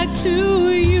back to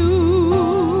you.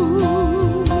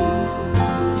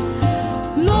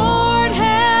 Lord,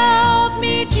 help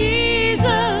me,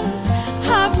 Jesus,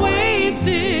 I've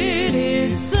wasted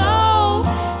it so.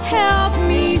 Help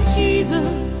me,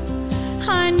 Jesus,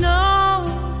 I know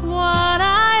what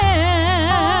I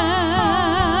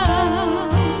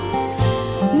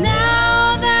am.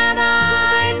 Now that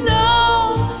I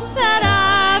know that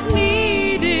I've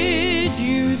needed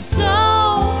you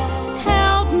so,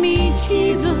 help me,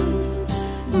 Jesus,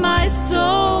 my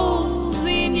soul's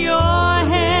in your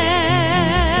hands.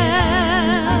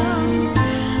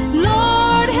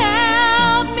 Lord,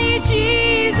 help me,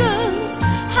 Jesus,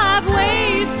 I've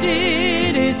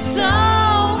wasted it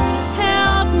so.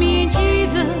 Help me,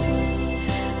 Jesus,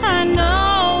 I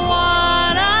know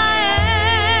what I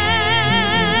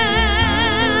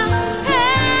am.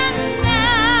 And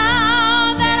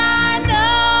now that I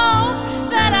know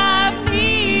that I've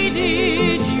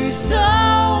needed you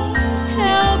so,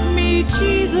 help me,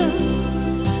 Jesus,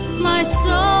 my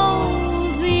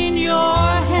soul's in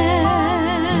your hands.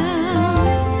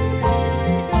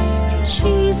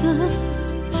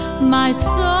 Jesus, my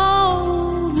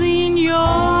soul's in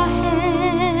your hands.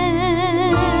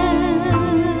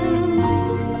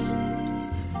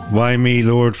 Why me,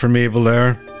 Lord, for Mabel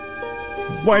there?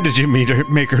 Why did you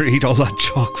make her eat all that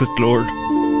chocolate, Lord?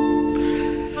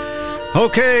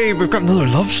 Okay, we've got another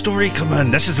love story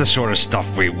coming. This is the sort of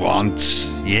stuff we want.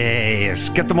 Yes,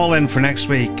 get them all in for next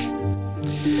week.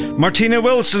 Martina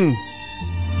Wilson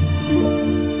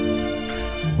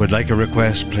would like a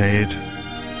request played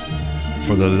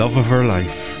for the love of her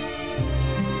life,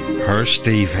 her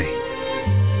Stevie.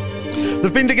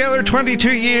 They've been together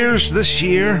 22 years this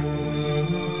year.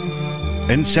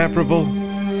 Inseparable,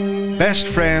 best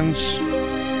friends,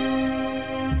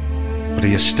 but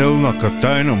he has still not got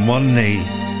down on one knee.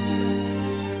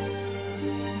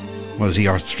 Was he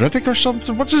arthritic or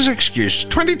something? What's his excuse?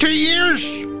 22 years!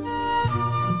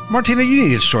 Martina, you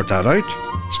need to sort that out.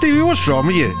 Stevie, what's wrong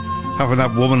with you? Having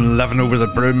that woman living over the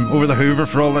broom, over the hoover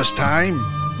for all this time.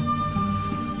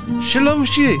 She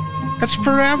loves you. It's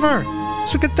forever.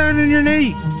 So get down on your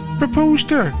knee. Propose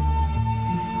to her.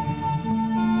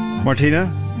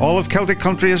 Martina, all of Celtic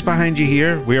country is behind you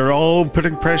here. We are all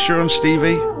putting pressure on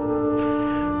Stevie.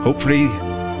 Hopefully,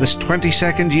 this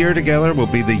 22nd year together will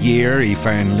be the year he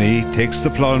finally takes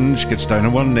the plunge, gets down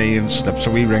on one knee and slips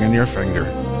a wee ring on your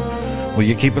finger. Will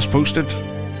you keep us posted?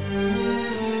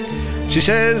 She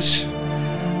says,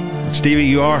 Stevie,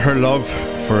 you are her love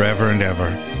forever and ever.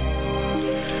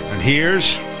 And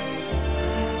here's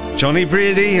Johnny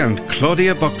Brady and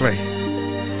Claudia Buckley.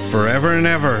 Forever and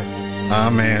ever.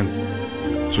 Amen.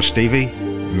 So Stevie,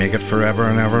 make it forever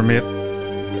and ever, mate.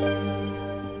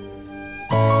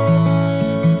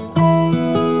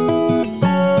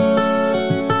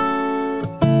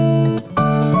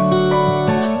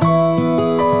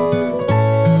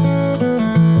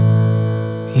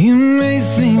 You may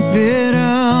think that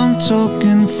I'm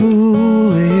talking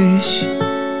foolish.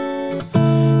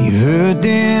 You heard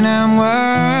that I'm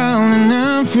wild and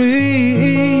I'm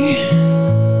free.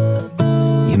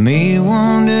 You may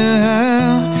wonder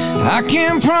how I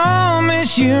can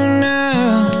promise you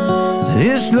now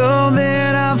this love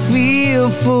that I feel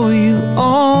for you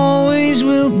always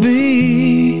will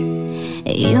be.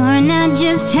 You're not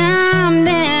just time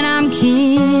that I'm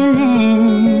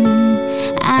killing.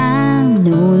 I'm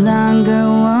no longer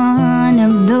one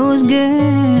of those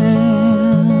girls.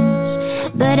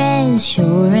 But as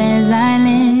sure as I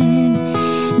live,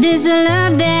 this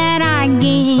love that I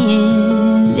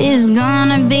give is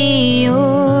gonna be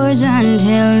yours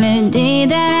until the day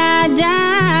that I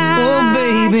die. Oh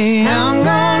baby, I'm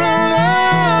gonna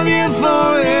love you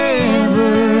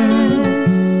forever,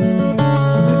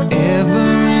 forever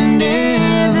and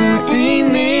ever,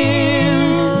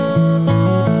 amen.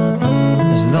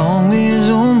 As long as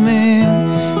old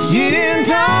men sit and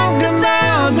talk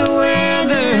about the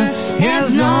weather,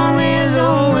 as long as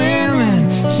old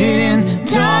women sit and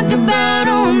talk about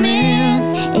old men.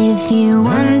 If you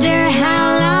wonder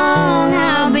how long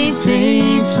I'll be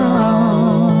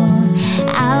faithful,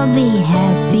 I'll be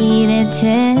happy to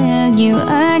tell you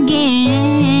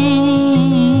again.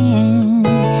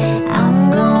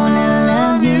 I'm gonna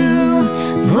love you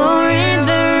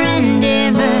forever and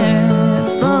ever,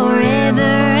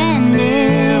 forever and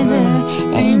ever,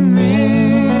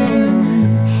 amen.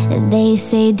 They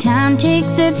say time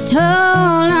takes its toll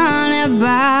on a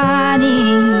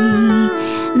body,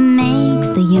 makes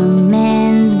the young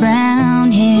man's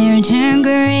brown hair turn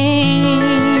gray.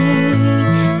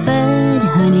 But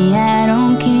honey, I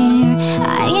don't care.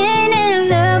 I ain't in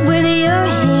love with your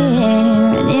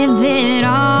hair. And if it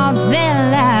all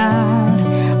fell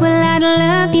out, well, I'd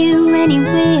love you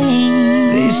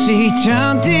anyway. They say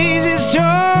time takes its toll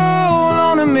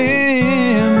on a memory,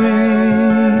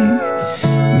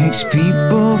 makes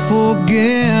people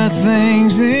forget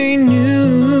things they knew.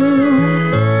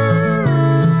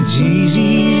 It's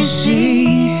easy to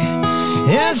see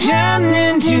it's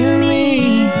happening to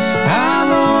me. I've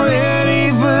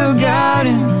already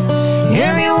forgotten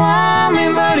every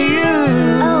woman but you.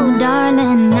 Oh,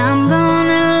 darling, I'm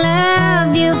gonna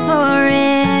love you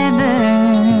forever,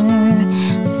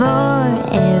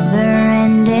 forever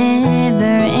and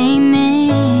ever,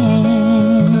 amen.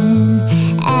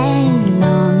 As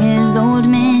long as old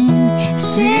men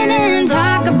sit and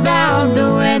talk about the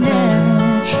weather,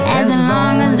 as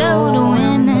long as old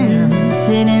women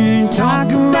sit and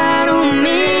talk about old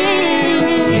men.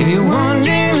 If you're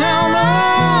wondering how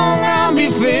long I'll be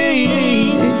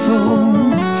faithful,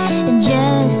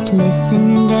 just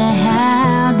listen to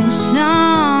how this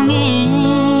song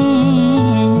ends.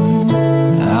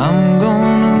 I'm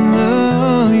gonna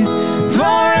love you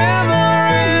forever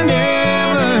and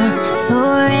ever,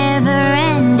 forever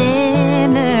and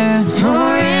ever,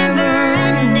 forever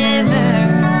and ever,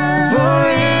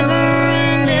 forever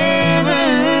and ever,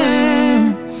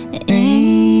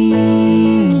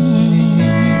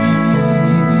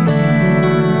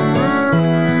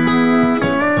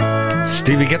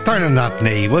 Stevie, get down on that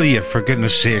knee, will you, for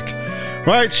goodness sake.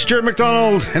 Right, Stuart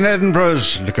MacDonald in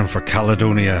Edinburgh's looking for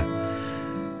Caledonia.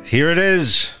 Here it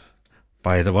is,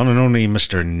 by the one and only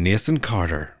Mr. Nathan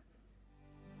Carter.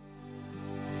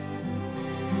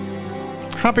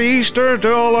 Happy Easter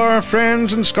to all our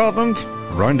friends in Scotland,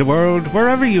 around the world,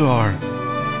 wherever you are.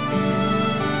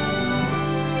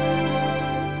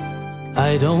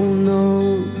 I don't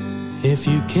know if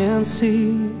you can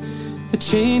see the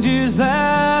changes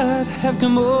that have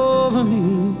come over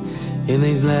me in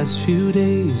these last few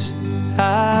days.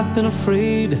 I've been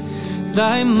afraid that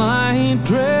I might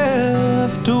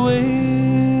drift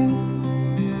away.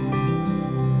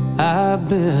 I've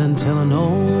been telling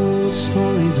old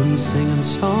stories and singing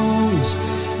songs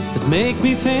that make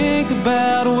me think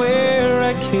about where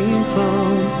I came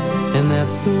from, and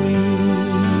that's the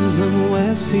reason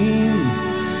why I seem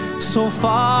so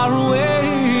far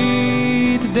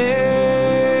away today.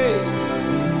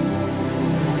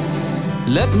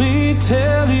 Let me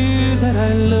tell you that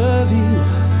I love you,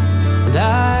 and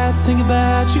I think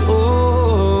about you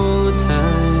all the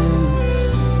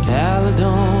time.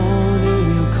 Caledonia,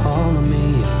 you're calling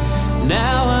me.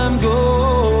 Now I'm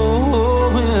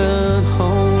going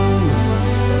home,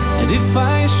 and if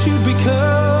I should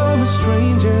become a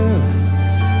stranger,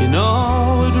 you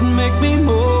know it would make me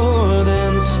more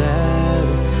than sad.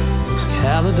 'Cause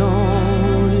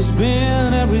Caledonia's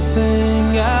been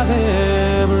everything I've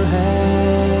ever had.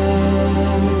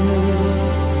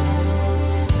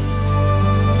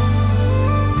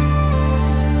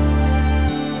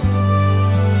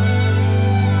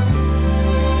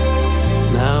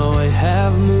 Now I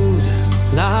have moved,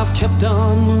 and I've kept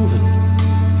on moving.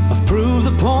 I've proved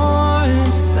the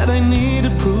points that I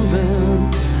needed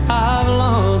proving. I've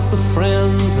lost the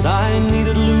friends that I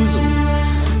needed losing,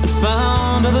 and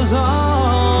found others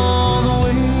on the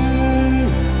way.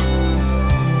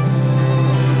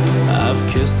 I've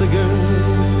kissed the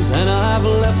girls and I've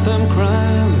left them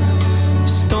crying.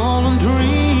 Stolen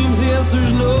dreams, yes,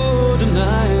 there's no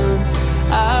denying.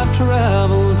 I've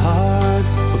traveled hard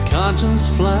with conscience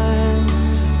flying,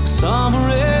 summer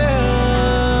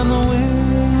in the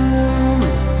wind.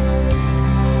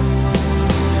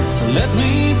 So let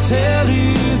me tell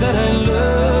you that I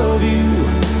love you,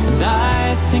 and I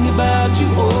think about you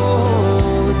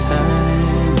all the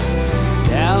time.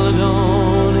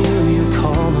 Caledonia, you're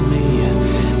calling me.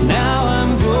 Now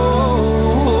I'm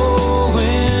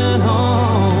going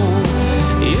home.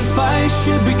 If I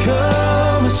should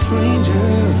become a stranger,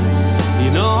 you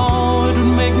know it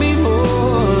would make me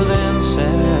more than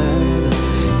sad.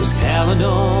 'Cause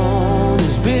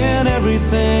Caledonia's been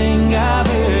everything I've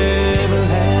ever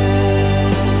had.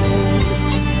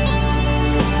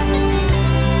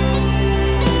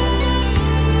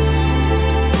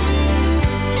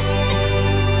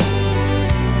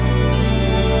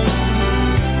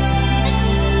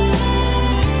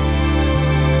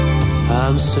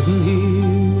 I'm sitting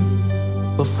here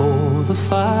before the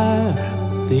fire,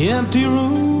 the empty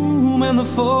room and the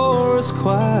forest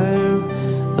choir,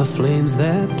 the flames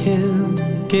that can't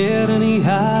get any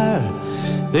higher.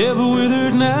 They've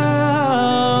withered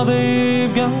now,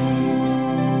 they've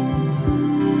gone.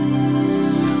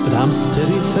 But I'm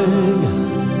steady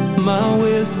thinking my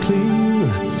way is clear,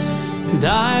 and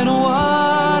I know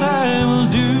what I will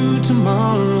do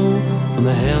tomorrow when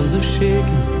the hands are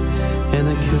shaking and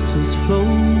the kisses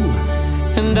flow,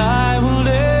 and I will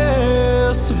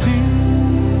disappear.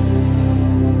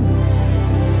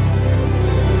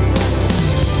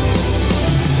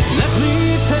 Let me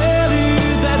tell you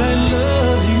that I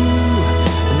love you,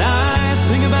 and I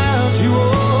think about you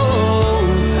all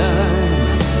the time.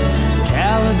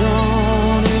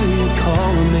 Caledonia, you're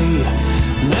calling me.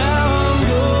 Now I'm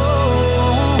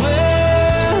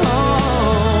going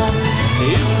home.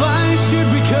 If I should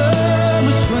become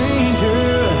a stranger,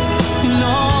 you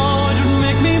know it would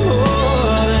make me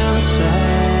more than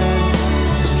sad.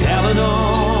 'Cause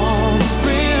Caledonia's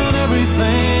been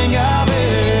everything I've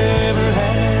ever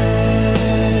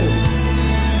had.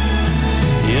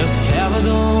 Yes,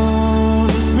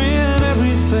 Caledonia's been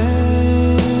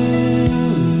everything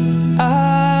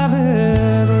I've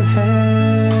ever had.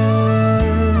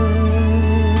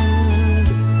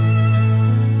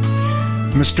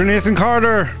 Mr. Nathan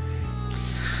Carter,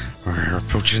 we're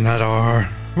approaching that hour.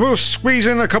 We'll squeeze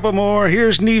in a couple more.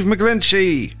 Here's Niamh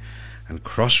McGlinchey and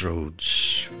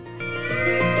Crossroads.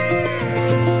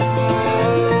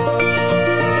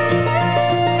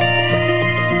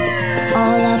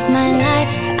 All of my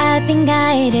life I've been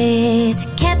guided,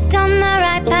 kept on the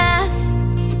right path,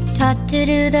 taught to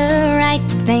do the right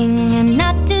thing and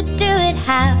not to do it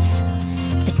half.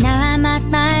 But now I'm at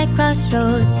my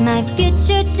crossroads, my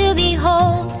future to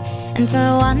behold, and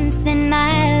for once in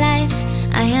my life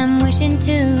I am wishing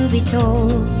to be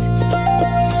told.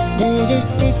 The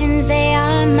decisions, they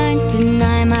are mine to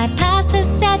deny. My past has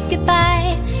said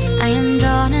goodbye. I am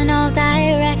drawn in all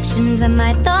directions, and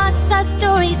my thoughts are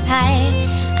stories high.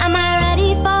 Am I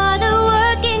ready for the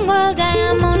working world? I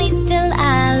am only still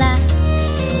a lass.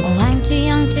 Oh, I'm too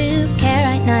young to care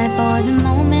right now. For the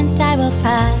moment I will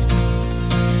pass.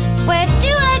 Where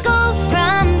do I go from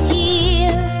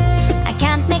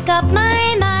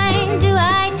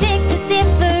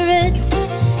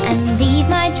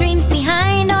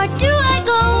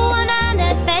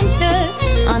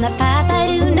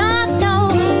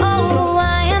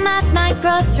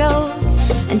crossroads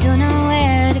and don't know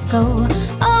where to go.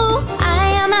 Oh, I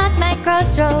am at my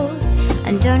crossroads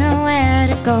and don't know where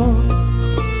to go.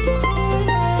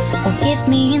 Oh, give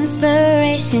me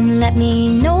inspiration, let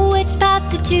me know which path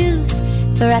to choose.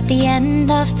 For at the end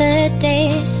of the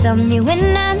day, some you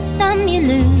win and some you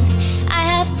lose. I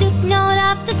have took note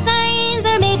of the signs,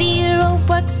 or maybe your rope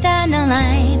works down the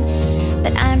line.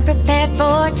 But I'm prepared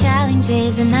for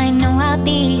challenges and I know I'll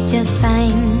be just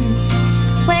fine.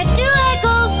 Where do I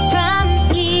go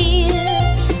from here?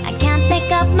 I can't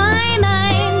make up my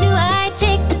mind. Do I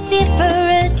take the safer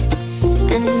route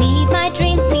and leave my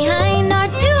dreams behind? Or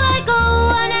do I go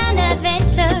on an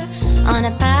adventure on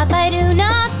a path I do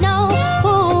not know?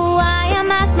 Oh, I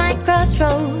am at my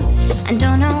crossroads and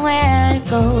don't know where to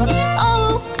go.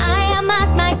 Oh, I am at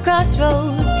my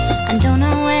crossroads and don't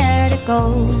know where to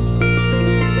go.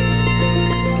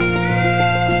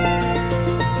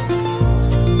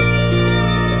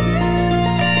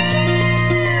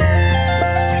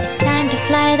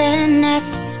 Fly the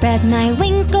nest, spread my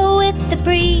wings, go with the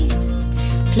breeze.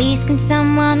 Please can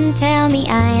someone tell me,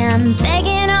 I am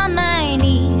begging on my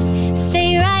knees.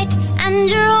 Stay right and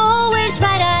you're always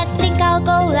right, I think I'll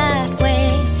go that way.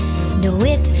 Know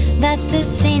it, that's the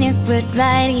scenic route,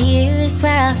 right here is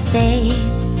where I'll stay.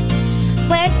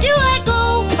 Where do I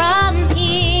go from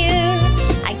here?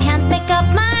 I can't make up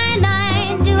my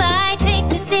mind. Do I take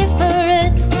the safer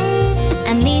route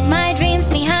and leave my dreams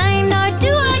behind? Or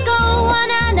do I go on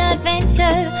an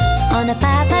adventure on a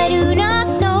path I do not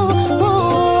know?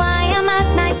 Oh, I am at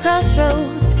my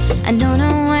crossroads and don't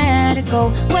know where to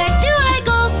go. Where do I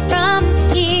go from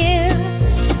here?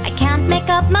 I can't make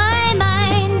up my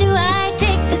mind. Do I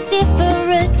take the safer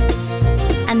route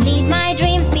and leave my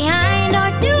dreams behind? Or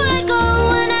do I go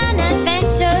on an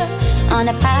adventure on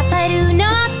a path I do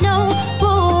not know?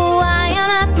 Oh, I am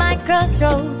at my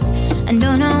crossroads and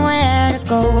don't know where to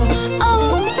go.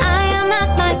 Oh, I am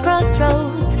at my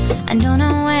crossroads and don't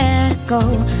know where to go.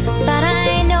 But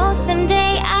I know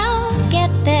someday I'll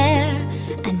get there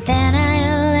and then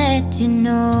I'll let you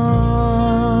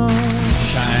know.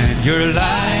 Shine your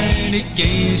light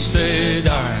against the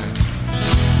dark.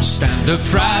 Stand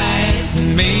upright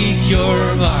and make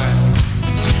your mark.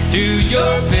 Do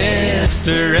your best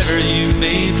wherever you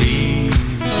may be,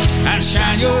 and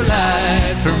shine your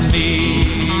light for me.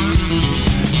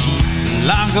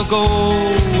 Long ago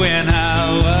when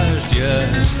I was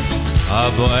just a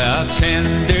boy of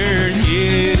tender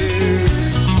years,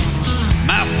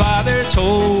 my father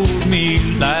told me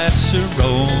life's a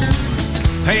road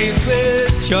paved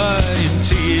with joy and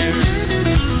tears,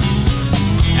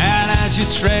 and as you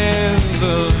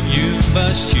travel you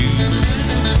must choose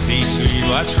between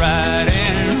what's right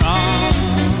and wrong.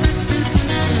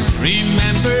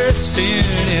 Remember, sin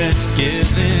is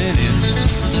giving in,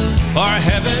 for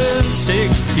heaven's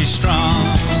sake be strong.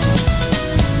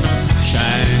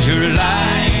 Shine your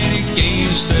light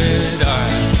against the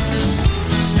dark.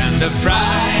 Stand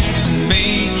upright and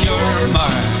make your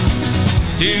mark.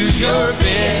 Do your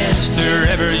best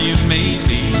wherever you may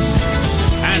be,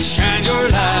 and shine your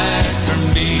light for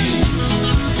me.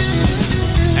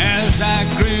 As I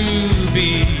grew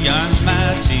beyond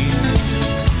my teens,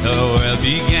 the world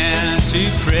began to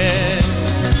press.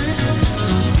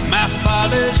 My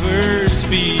father's words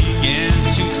began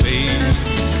to fade,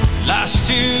 lost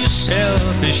to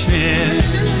selfishness.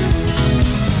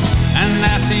 And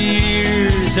after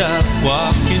years of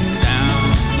walking down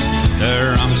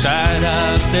the wrong side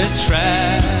of the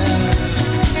track,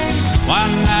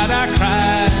 one night I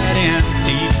cried and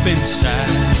deep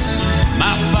inside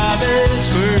my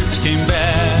father's words came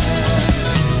back.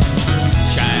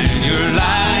 Shine your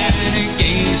light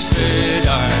against the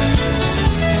dark.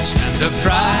 Stand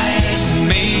upright and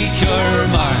make your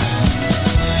mark.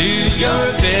 Do your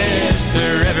best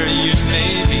wherever you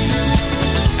may be,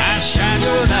 and shine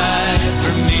your light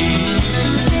for me.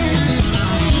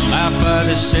 My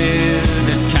father said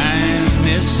that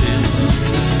kindness is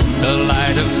the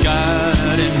light of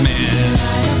God in men.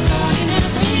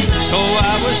 So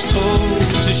I was told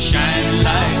to shine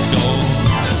like gold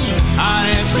on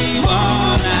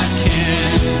everyone I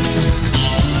can.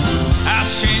 I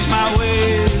changed my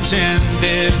ways and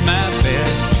did my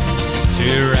best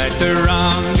to right the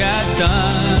wrong I'd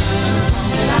done.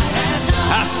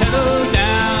 I settled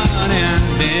down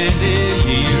and ended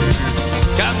here.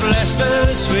 God blessed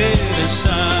us with a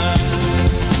son.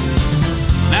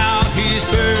 Now he's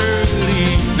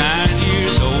barely 9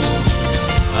 years old.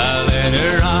 I led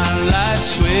her on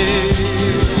life's way.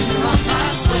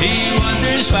 He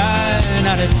wonders why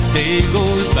not a day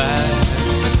goes by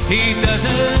he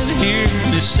doesn't hear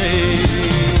me say,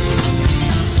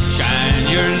 shine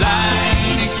your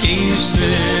light against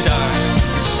twisted arm.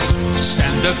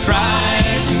 Stand upright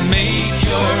and make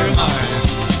your mark.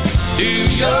 Do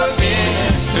your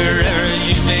best wherever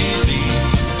you may be,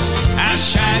 and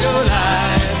shine your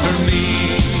light for me.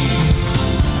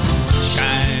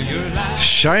 Shine your light.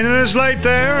 Shining his light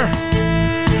there.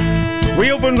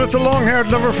 We opened with the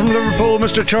long-haired lover from Liverpool,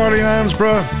 Mr. Charlie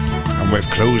Landsborough, and we've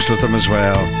closed with him as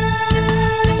well.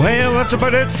 Well, that's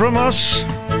about it from us.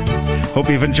 Hope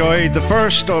you've enjoyed the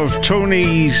first of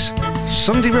Tony's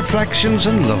Sunday Reflections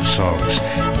and Love Songs.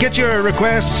 Get your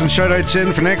requests and shout-outs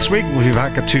in for next week. We'll be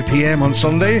back at 2 p.m. on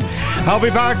Sunday. I'll be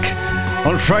back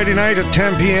on Friday night at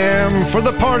 10 p.m. for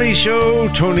the party show,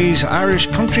 Tony's Irish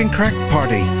Country and Crack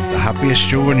Party, the happiest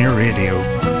show on your radio.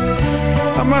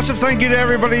 A massive thank you to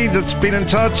everybody that's been in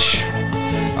touch.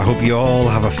 I hope you all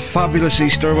have a fabulous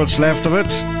Easter, what's left of it.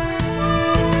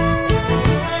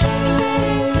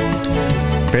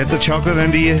 Bet the chocolate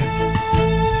into you.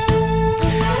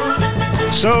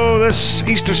 So this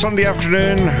Easter Sunday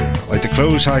afternoon, I'd like to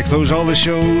close how I close all the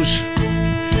shows.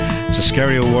 It's a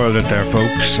scary old world out there,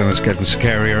 folks, and it's getting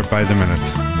scarier by the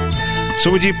minute. So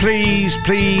would you please,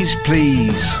 please,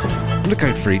 please look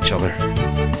out for each other.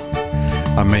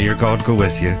 And may your God go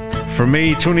with you. For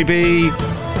me, Tony B,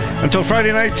 until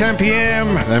Friday night, 10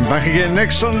 p.m, then back again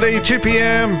next Sunday, 2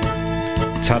 p.m.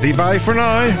 Tatty bye for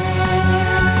now.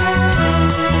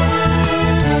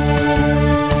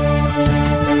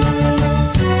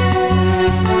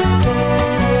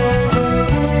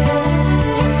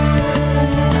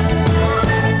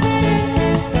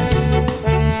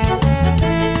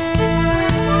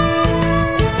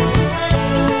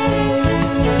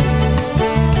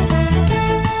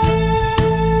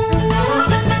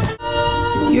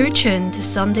 You're tuned to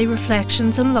Sunday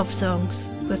Reflections and Love Songs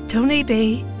with Tony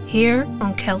B here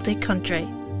on Celtic Country.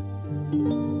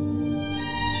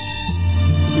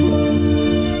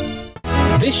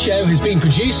 This show has been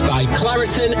produced by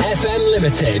Clariton FM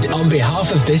Limited on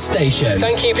behalf of this station.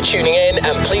 Thank you for tuning in,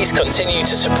 and please continue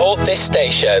to support this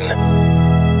station.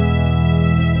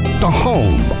 The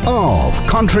home of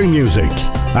country music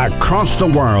across the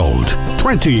world,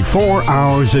 24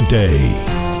 hours a day.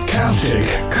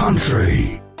 Celtic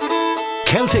Country.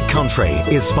 Celtic Country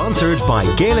is sponsored by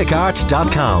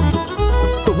GaelicArt.com,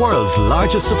 the world's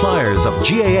largest suppliers of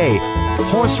GAA,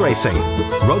 horse racing,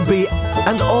 rugby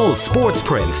and all sports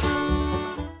prints.